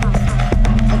too fast.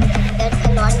 That's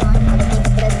a lot of other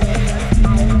people as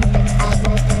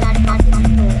well. I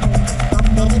started to walk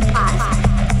very fast.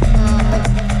 But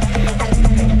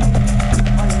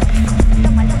The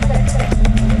multiple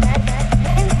corrections that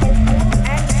can help you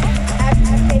and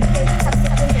have taken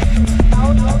subsequent how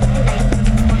do you like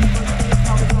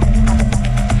how do you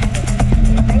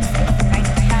right,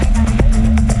 right,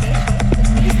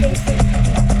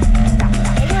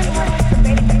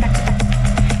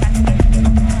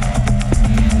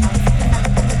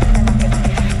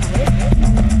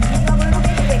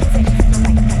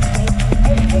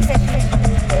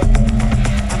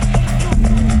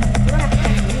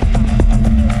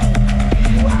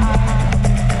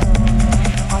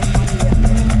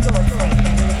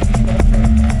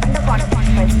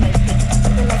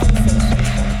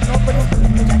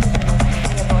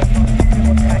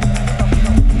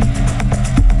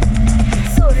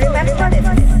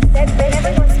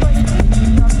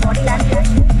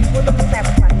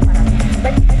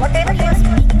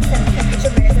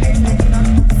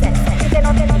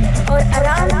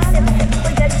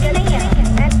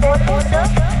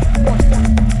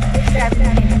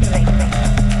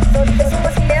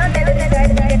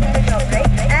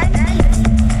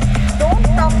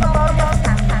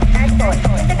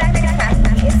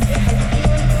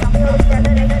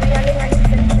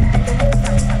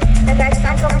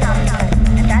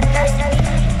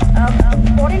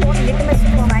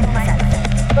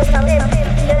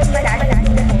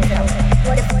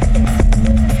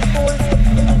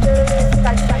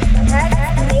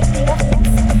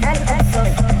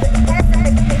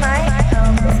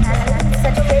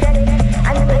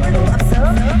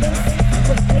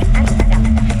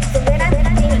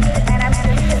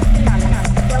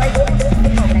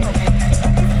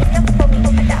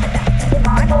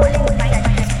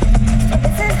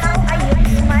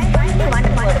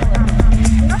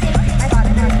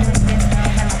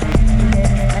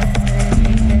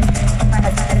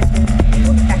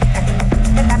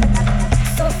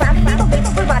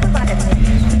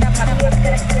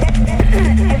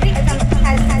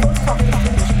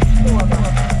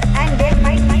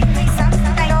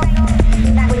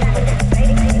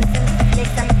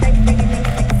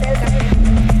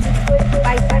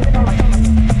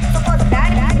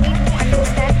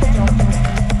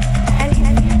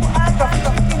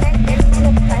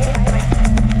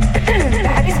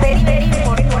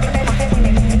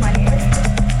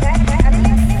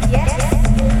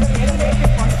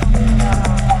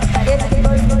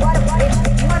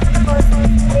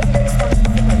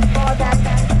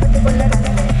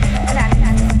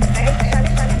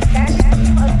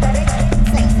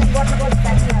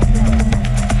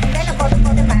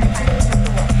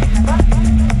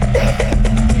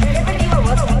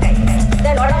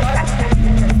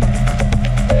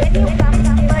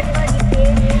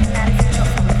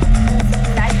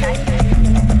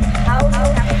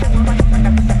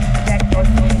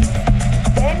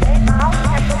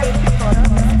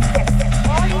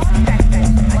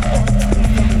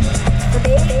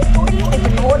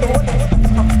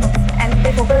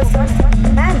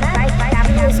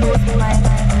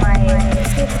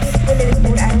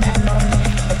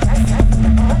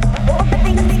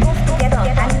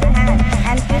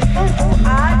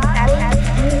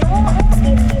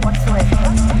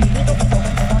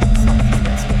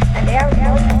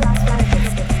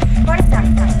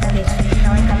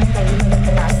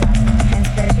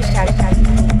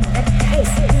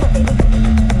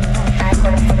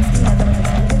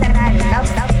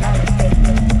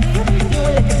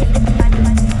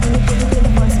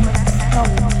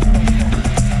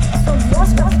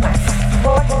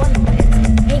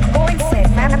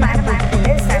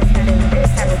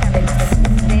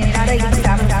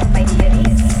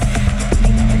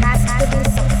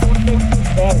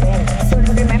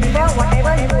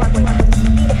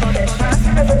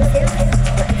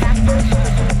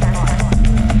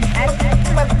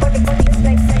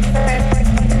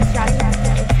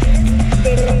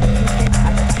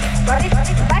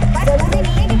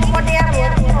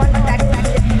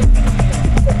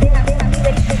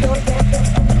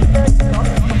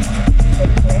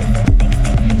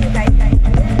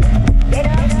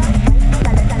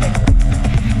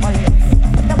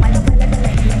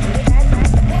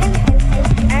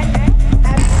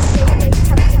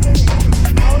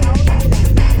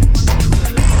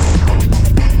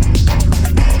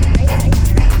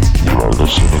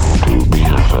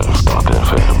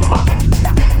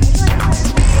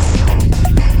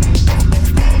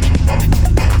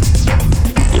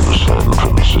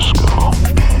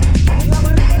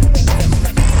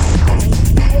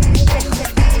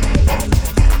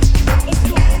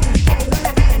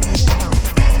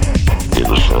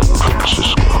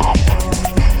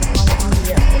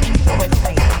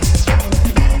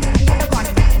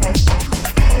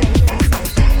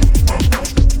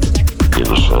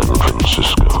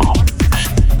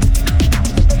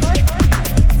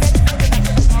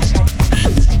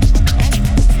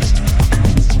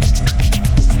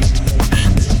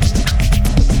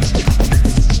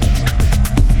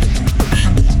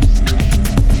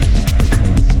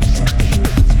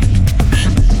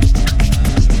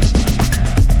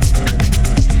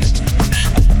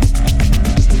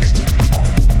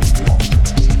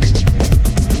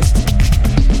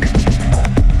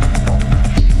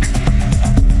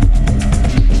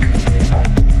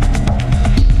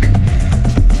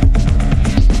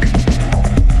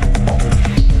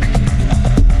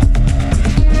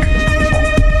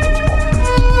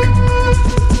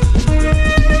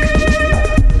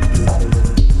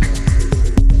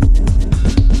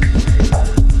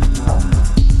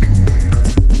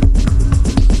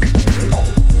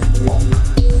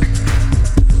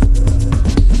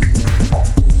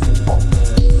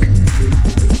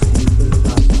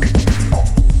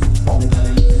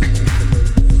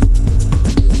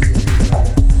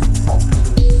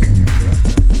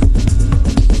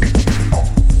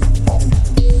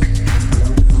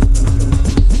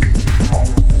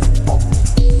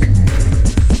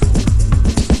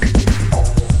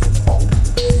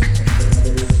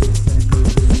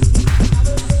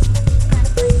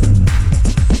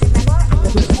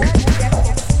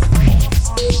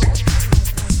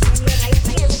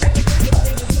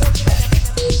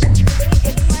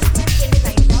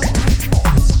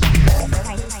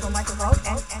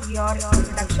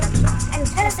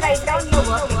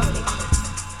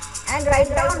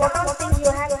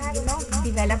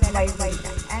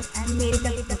 and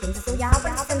numerical thinking. So यहाँ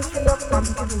पर संख्या your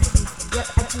contribution, your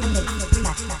achievement.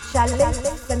 Shalin,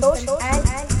 Santosh, and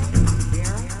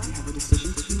have a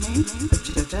decision to be made.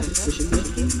 Objective decision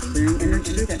making, clearing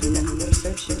energy that will enable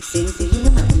research. Seeing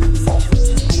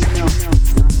I know.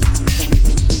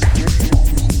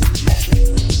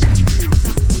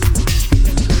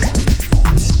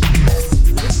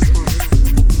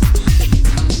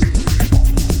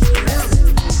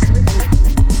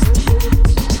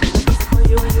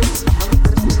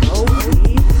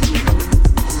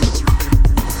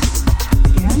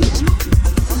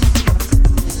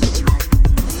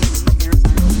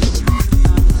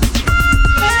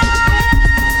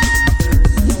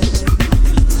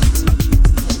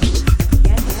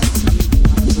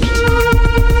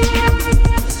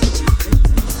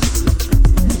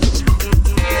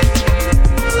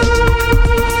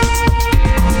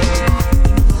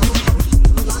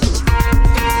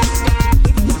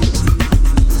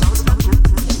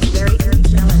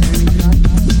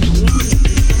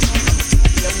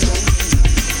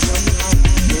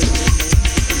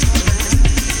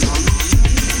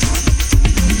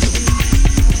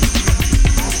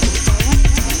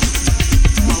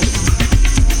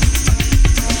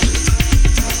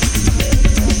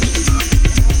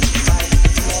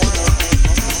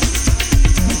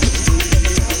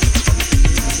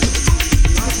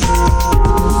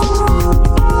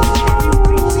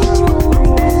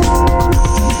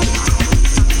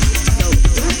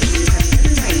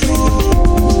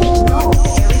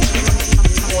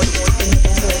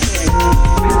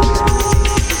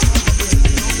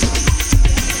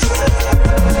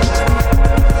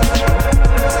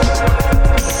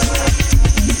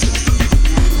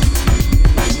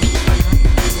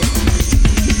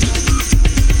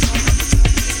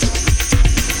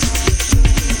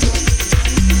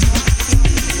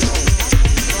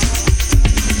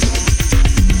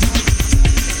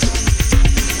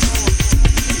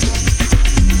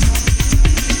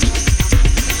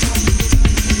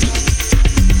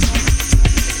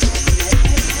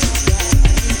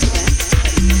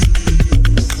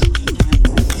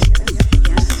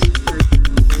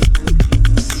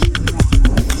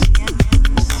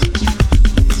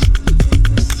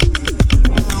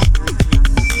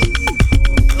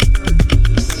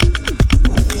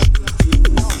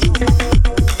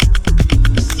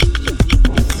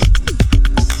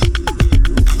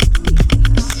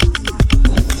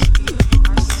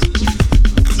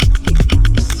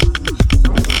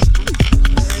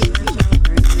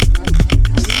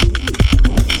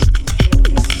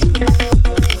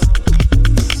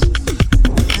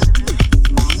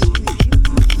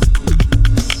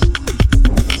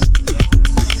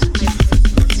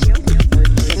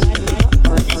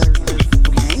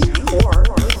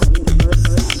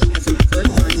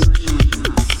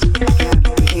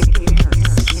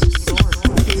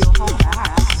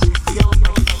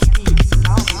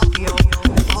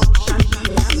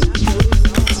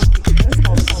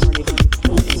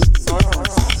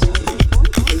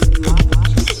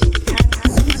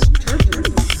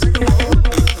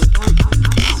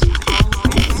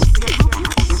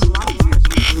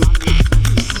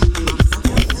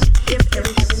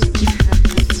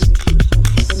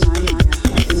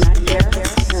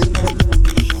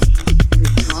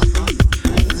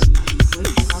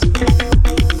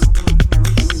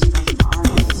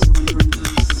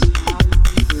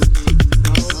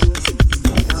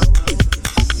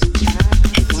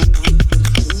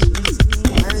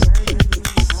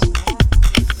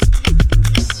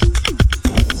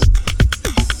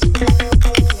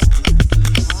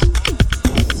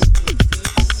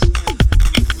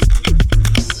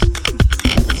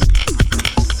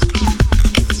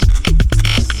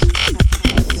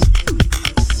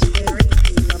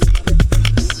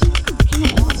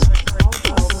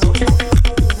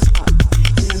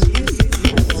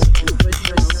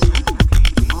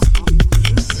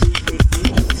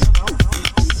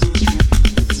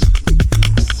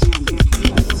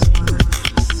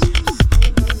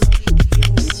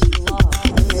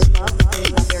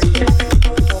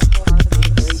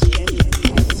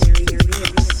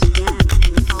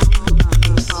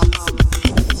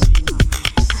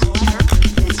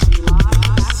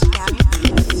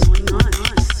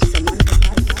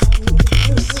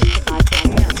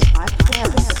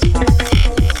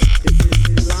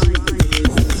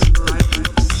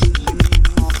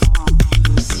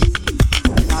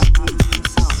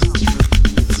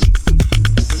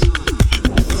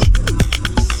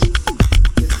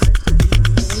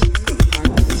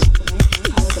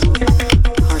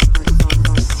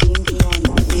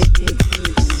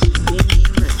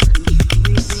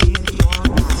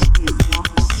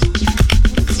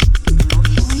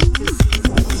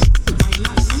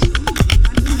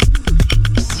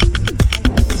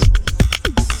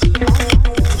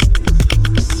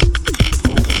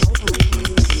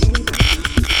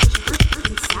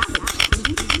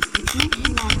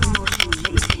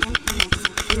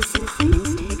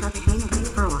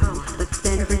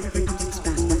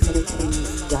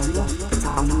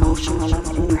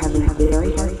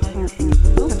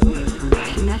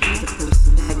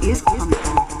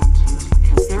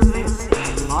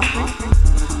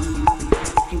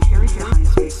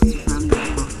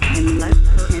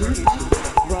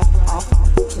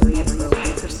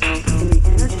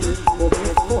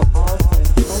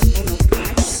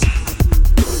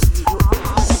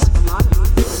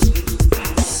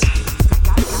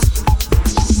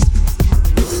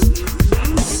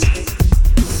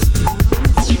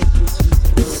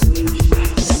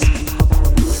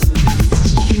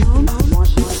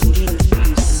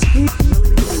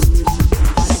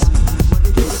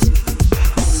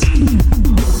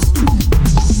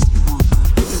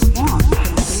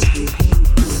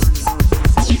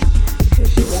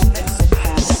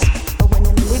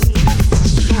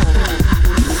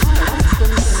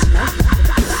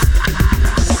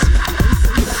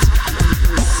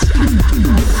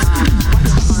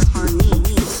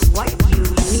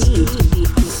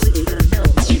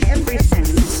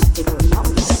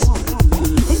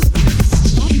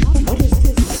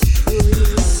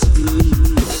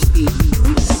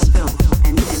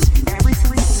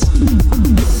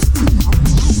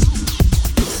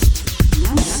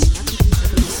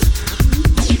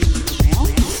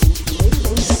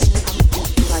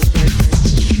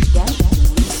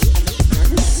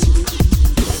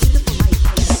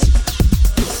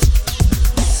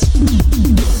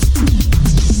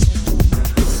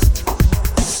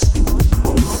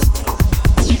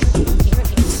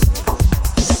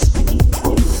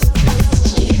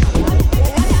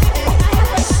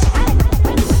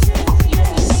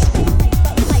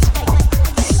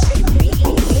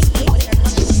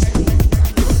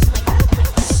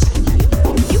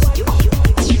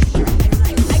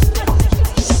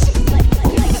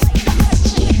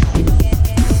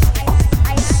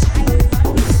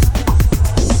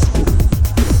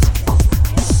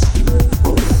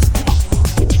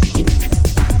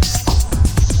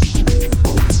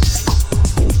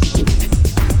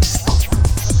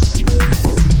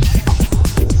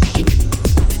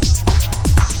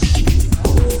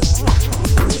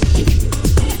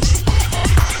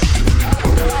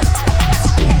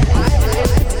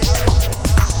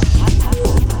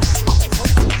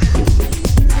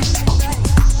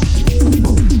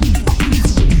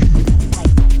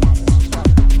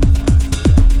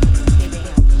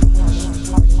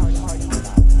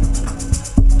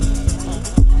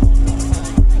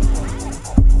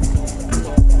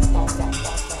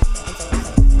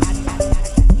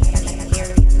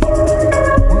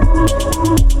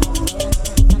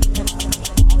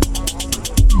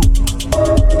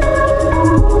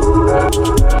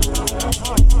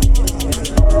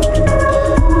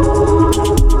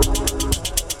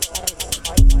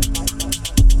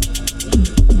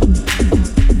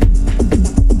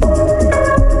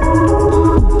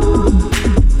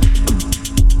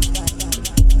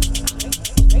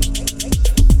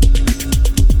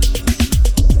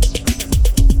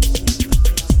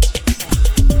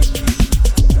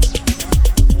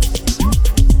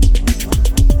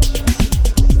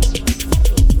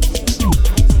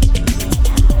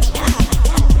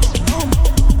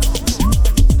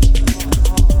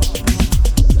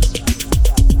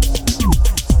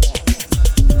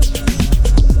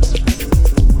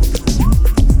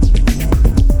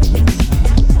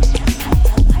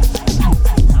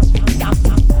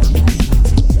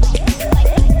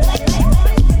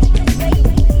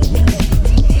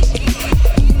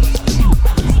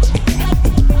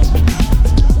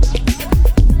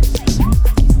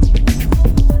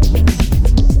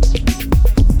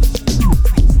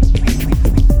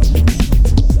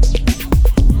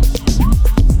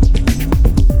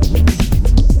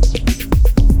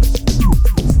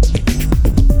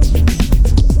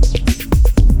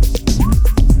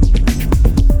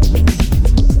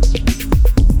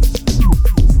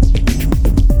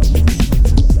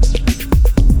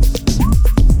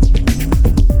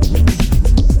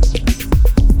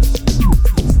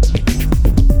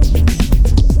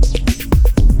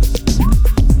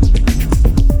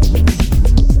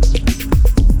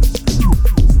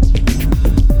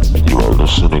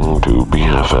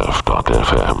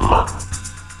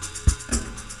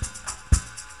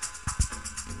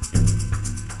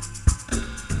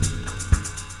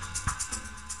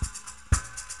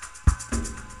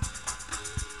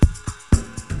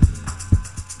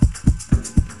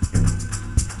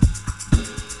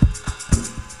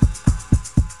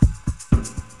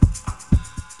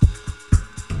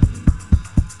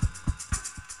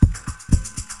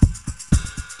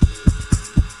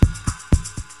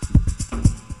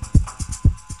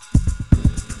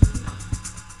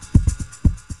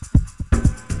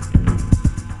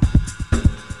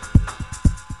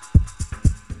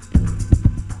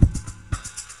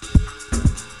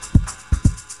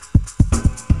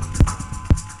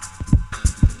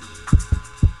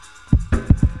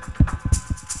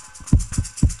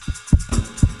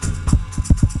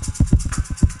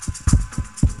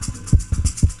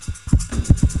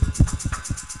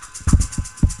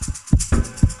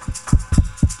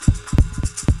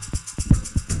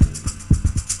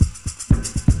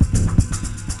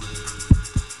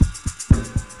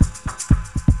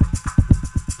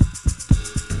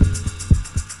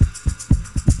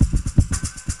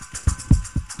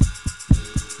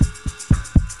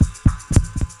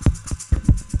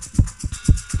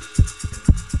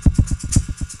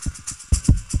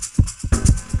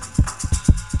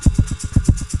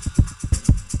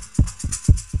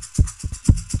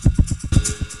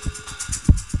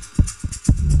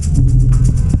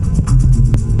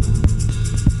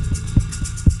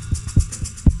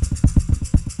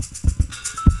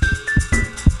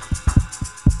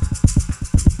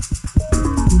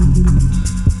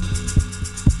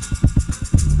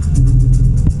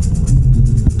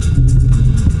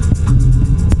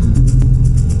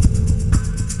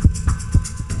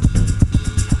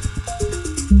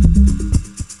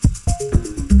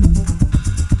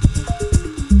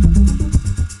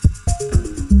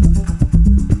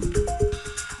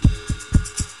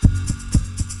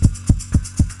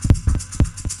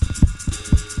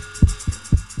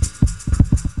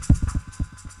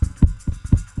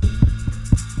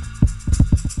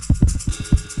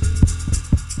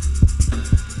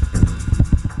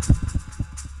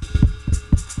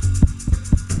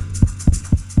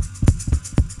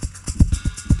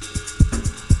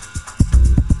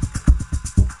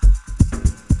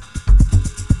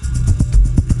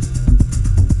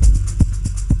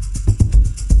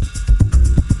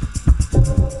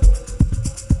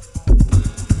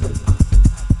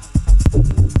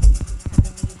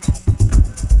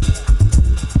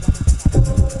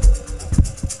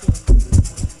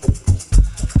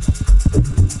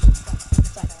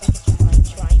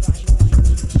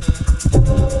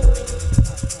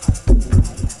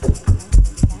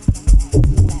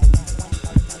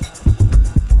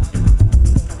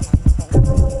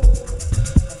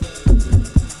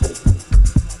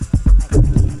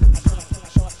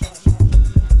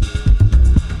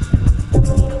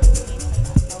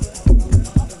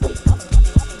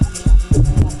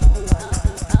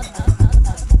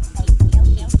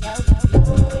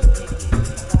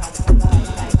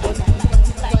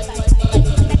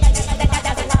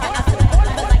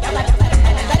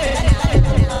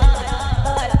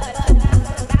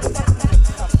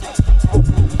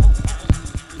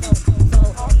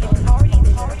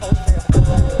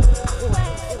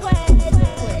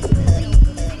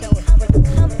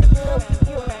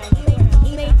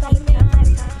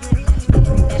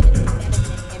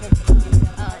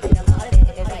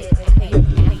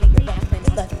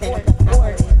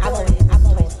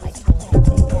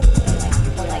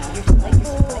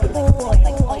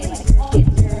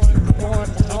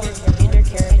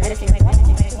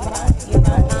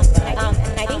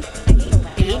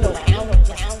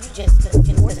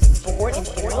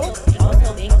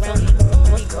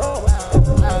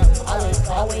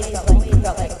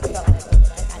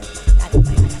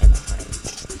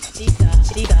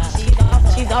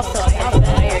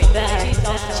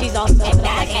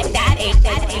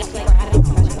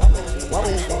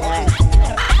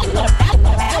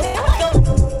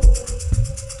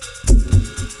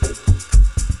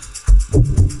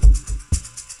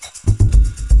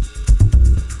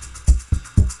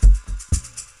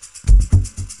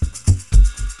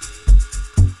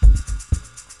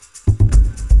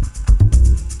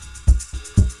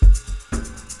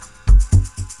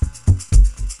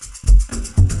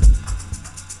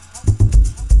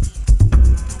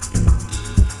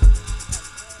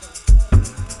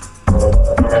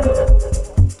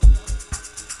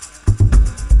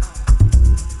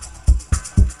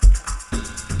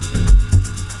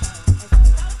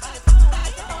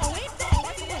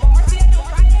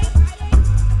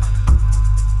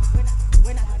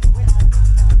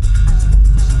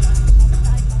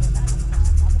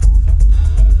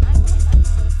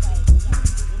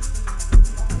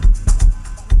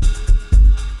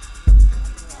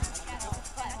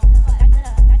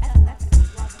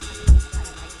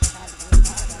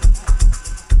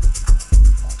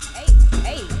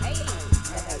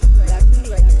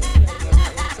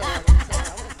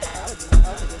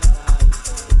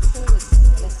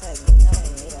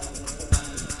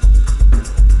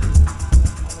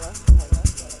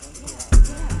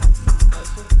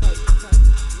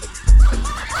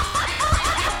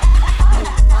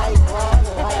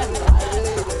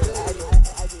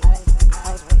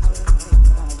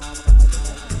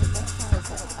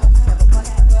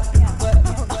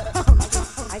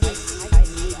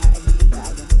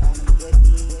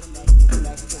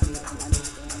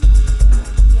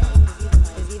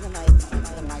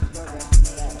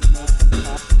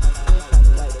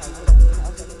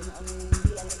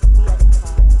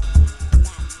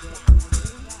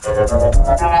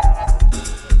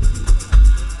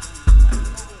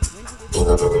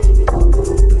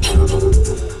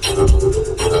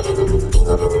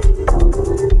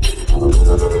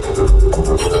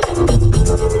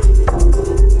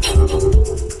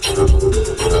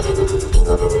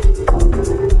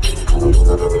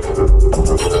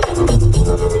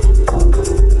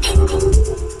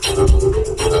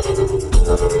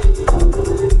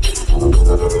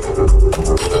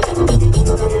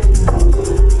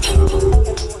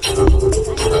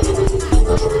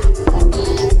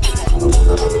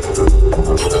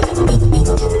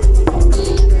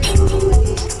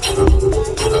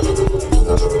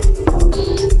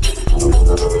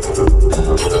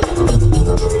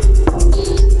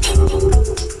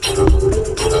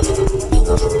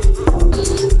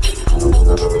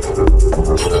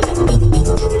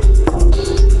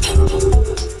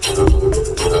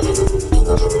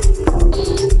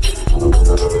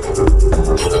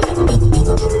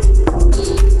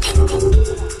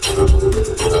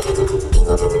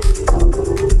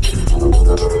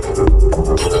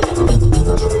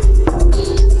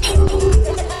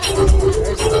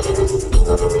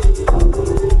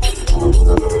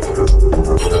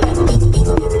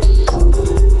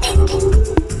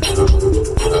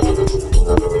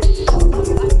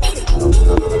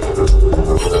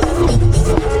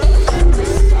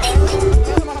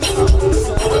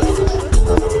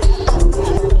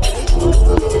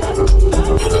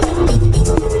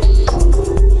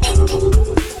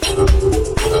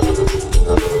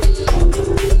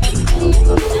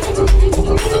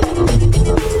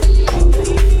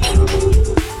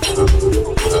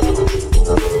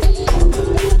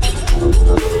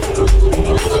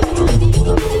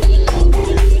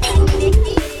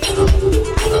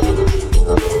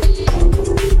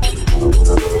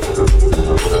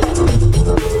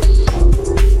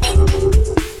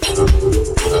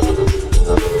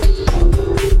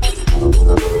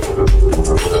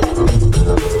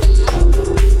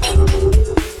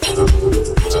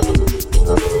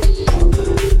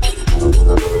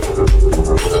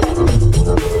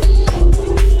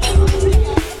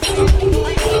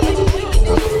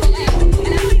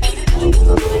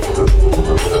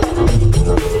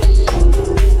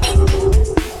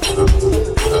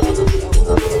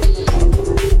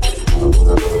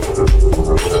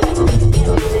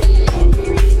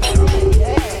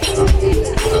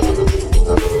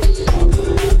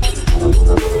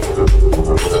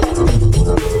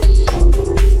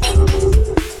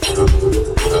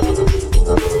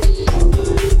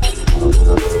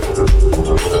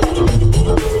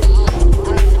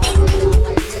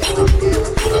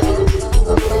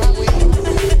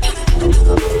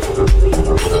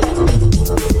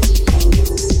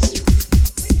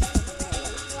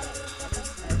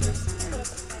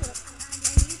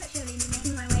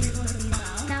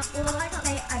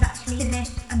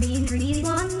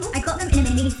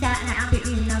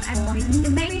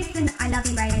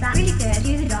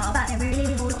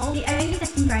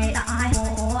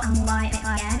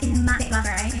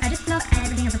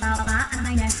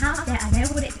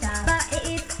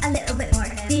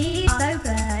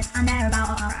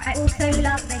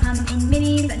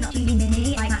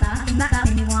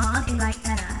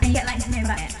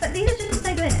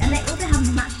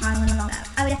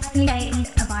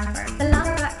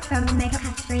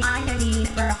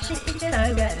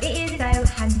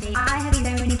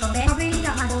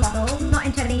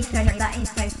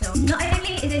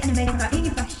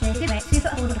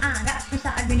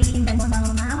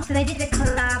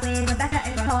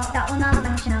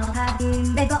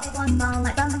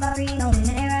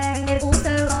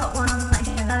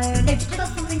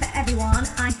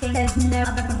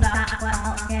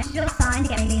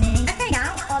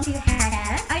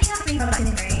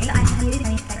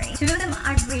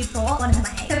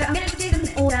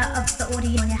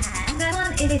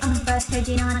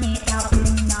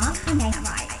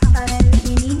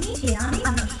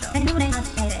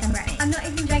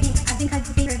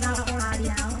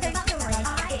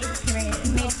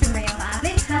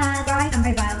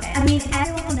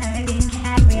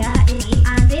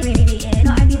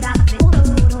 Not only that, but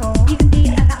it's all you can see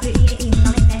about it, even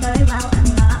on it, so well,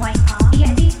 and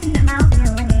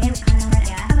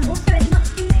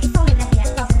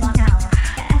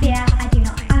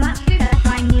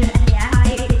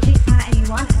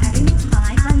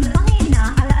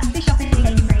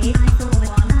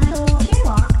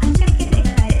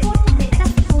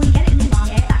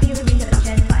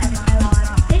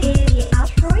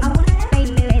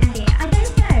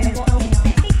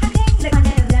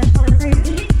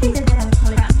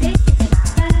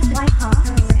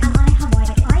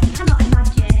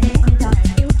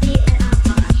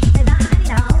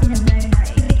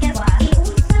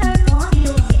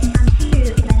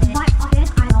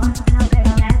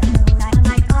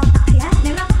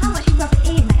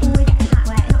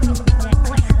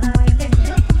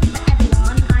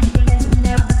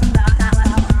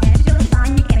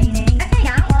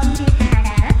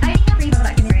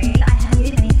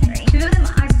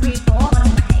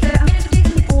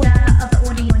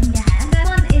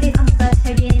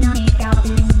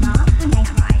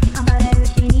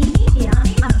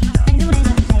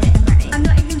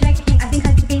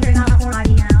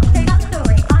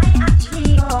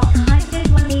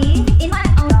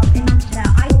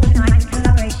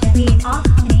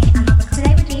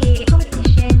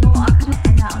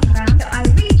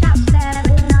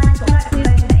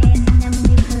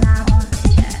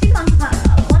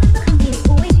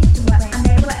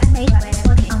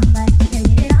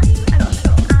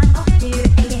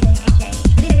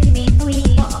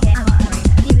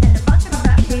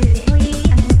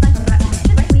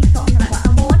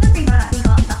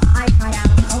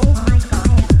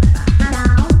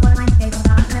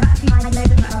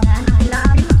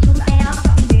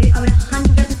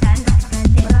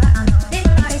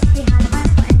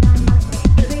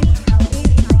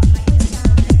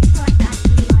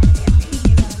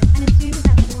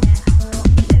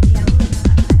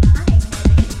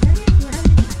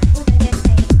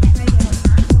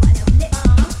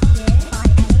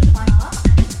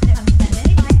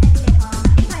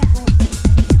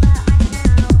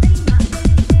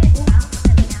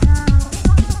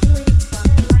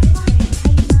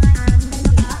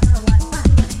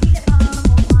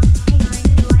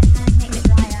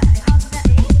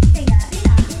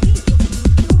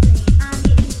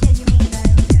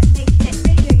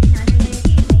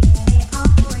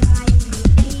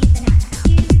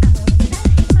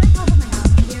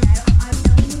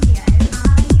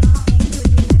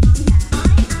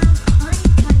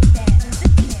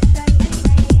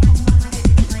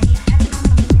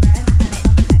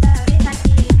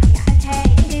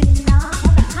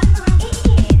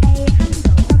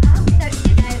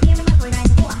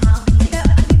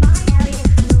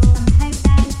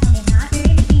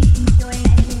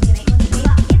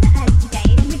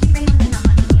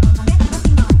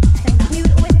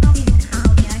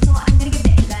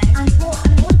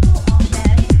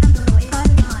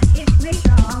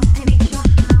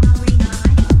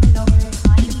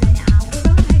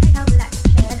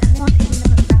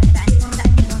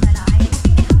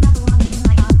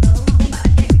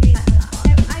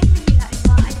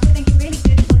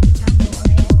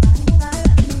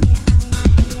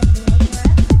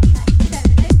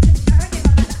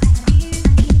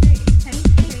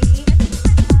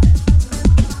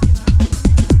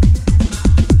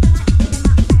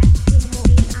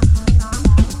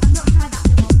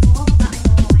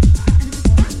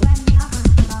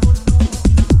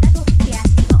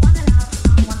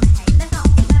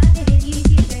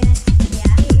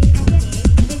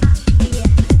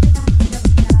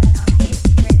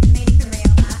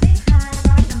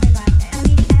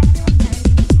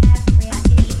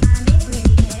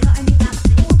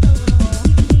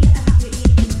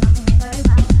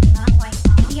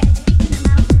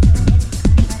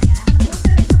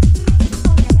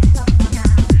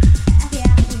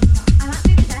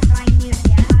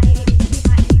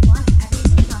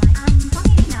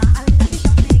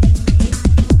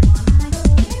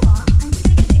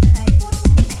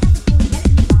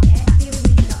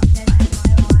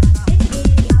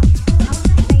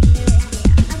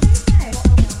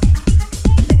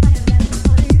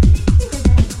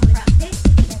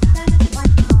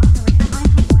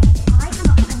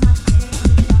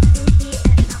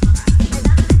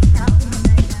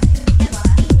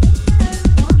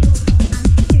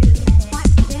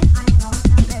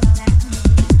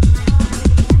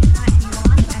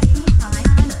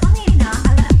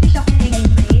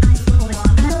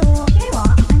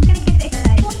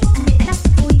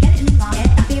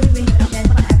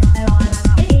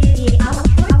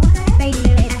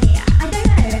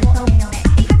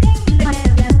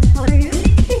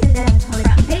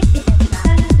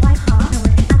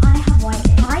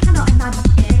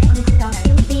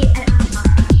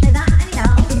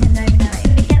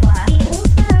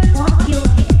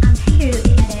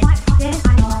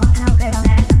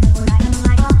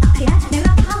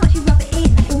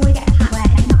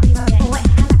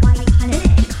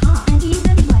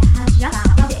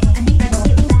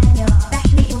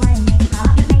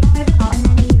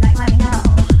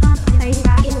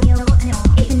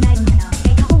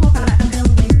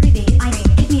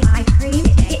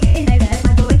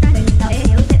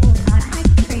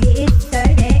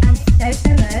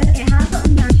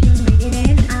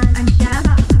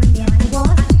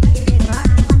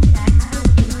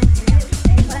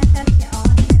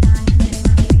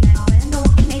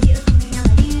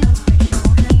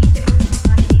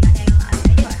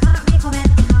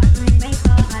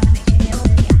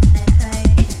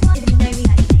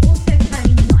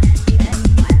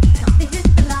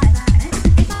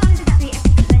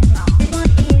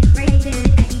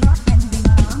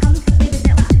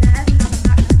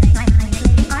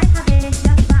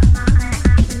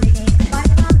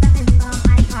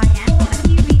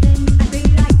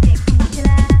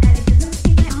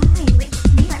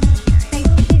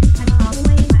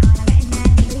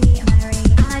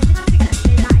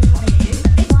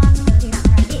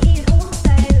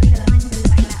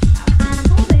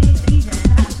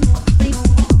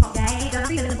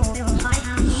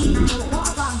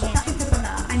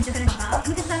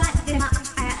But because I like to do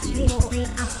that, I actually bought the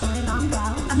Aston alarm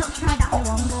bell. I've not tried that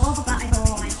one before, but I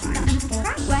thought I'd try that before.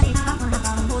 When it's up on the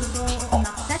bell, portable, on the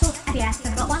settled FES,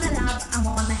 I've got one at lab and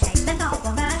one at hate. Let's start with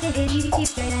one. First it is YouTube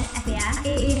student FES.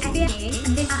 It is FES,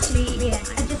 and this actually read it.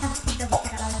 I just have to double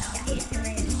check it out. Yeah, it's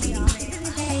really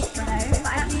but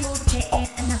I actually bought it in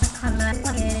another colour.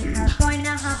 So I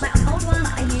now have my old one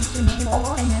that I used to make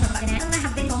before, and I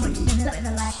have this one which is in a little bit of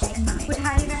a light shade and which I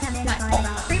highly recommend. Like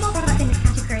about 3 more products in this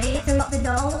category. So we've got the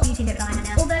doll beauty lip liner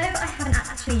now. Although I haven't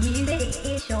actually used it, it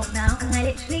is short now, and I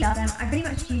literally love them. I pretty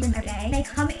much use them every day. They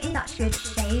come in that good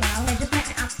shade now. They're just like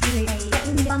an absolute get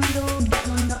them bundle, get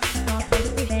one not short,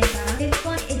 get the shade now. This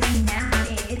one is in there, and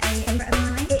it is a favourite of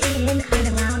mine. It is in kind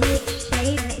of rounded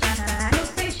shade, and it's I'm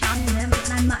also shining them,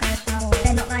 and I'm much more.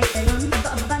 They're not like those ones. I've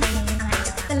got a bunch of them, and I like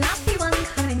them. The last 2 ones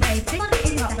come in grey. This one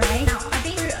is not grey. Now I've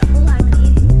been through all I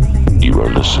need. You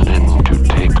are listening to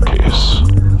Take Case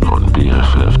on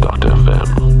BFF.FM.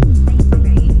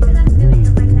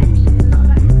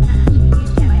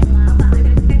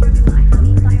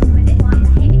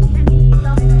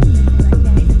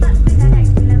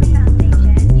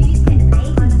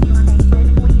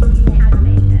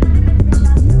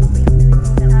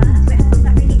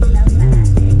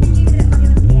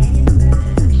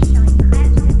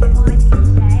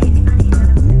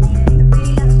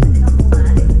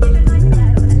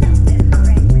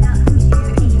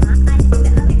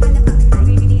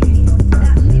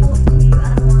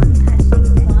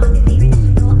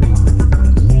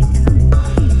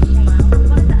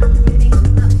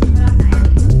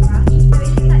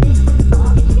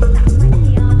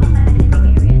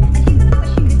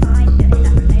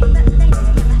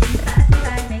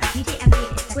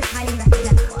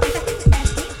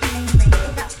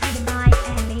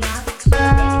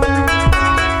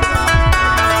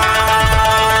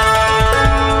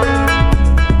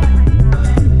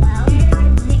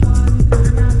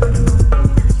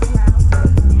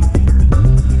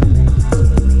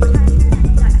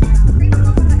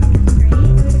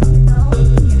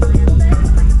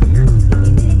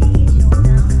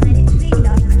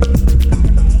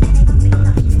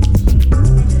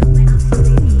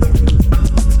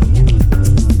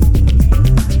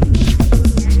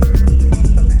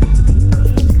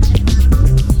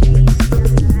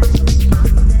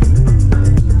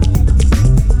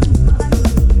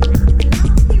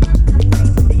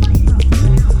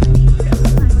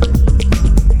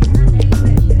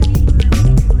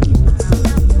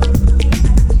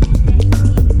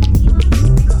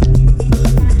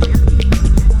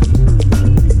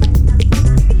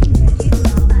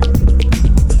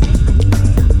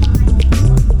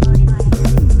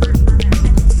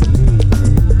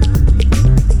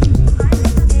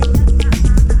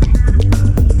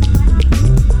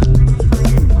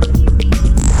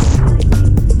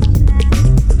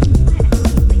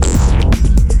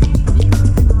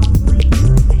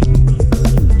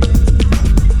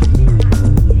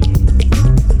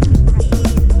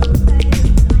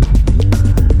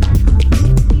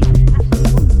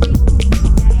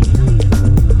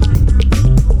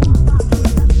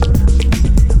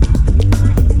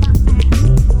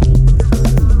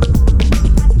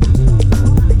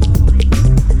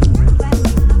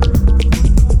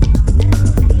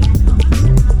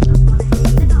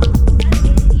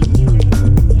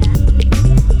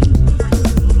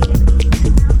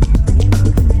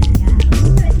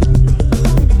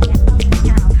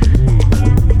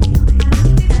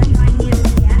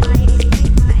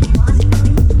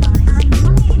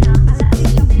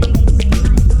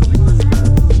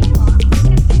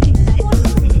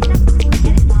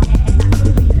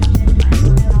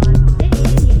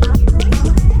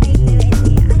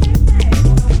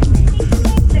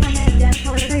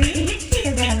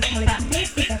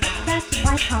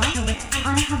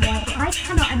 I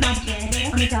cannot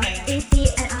imagine on a diet.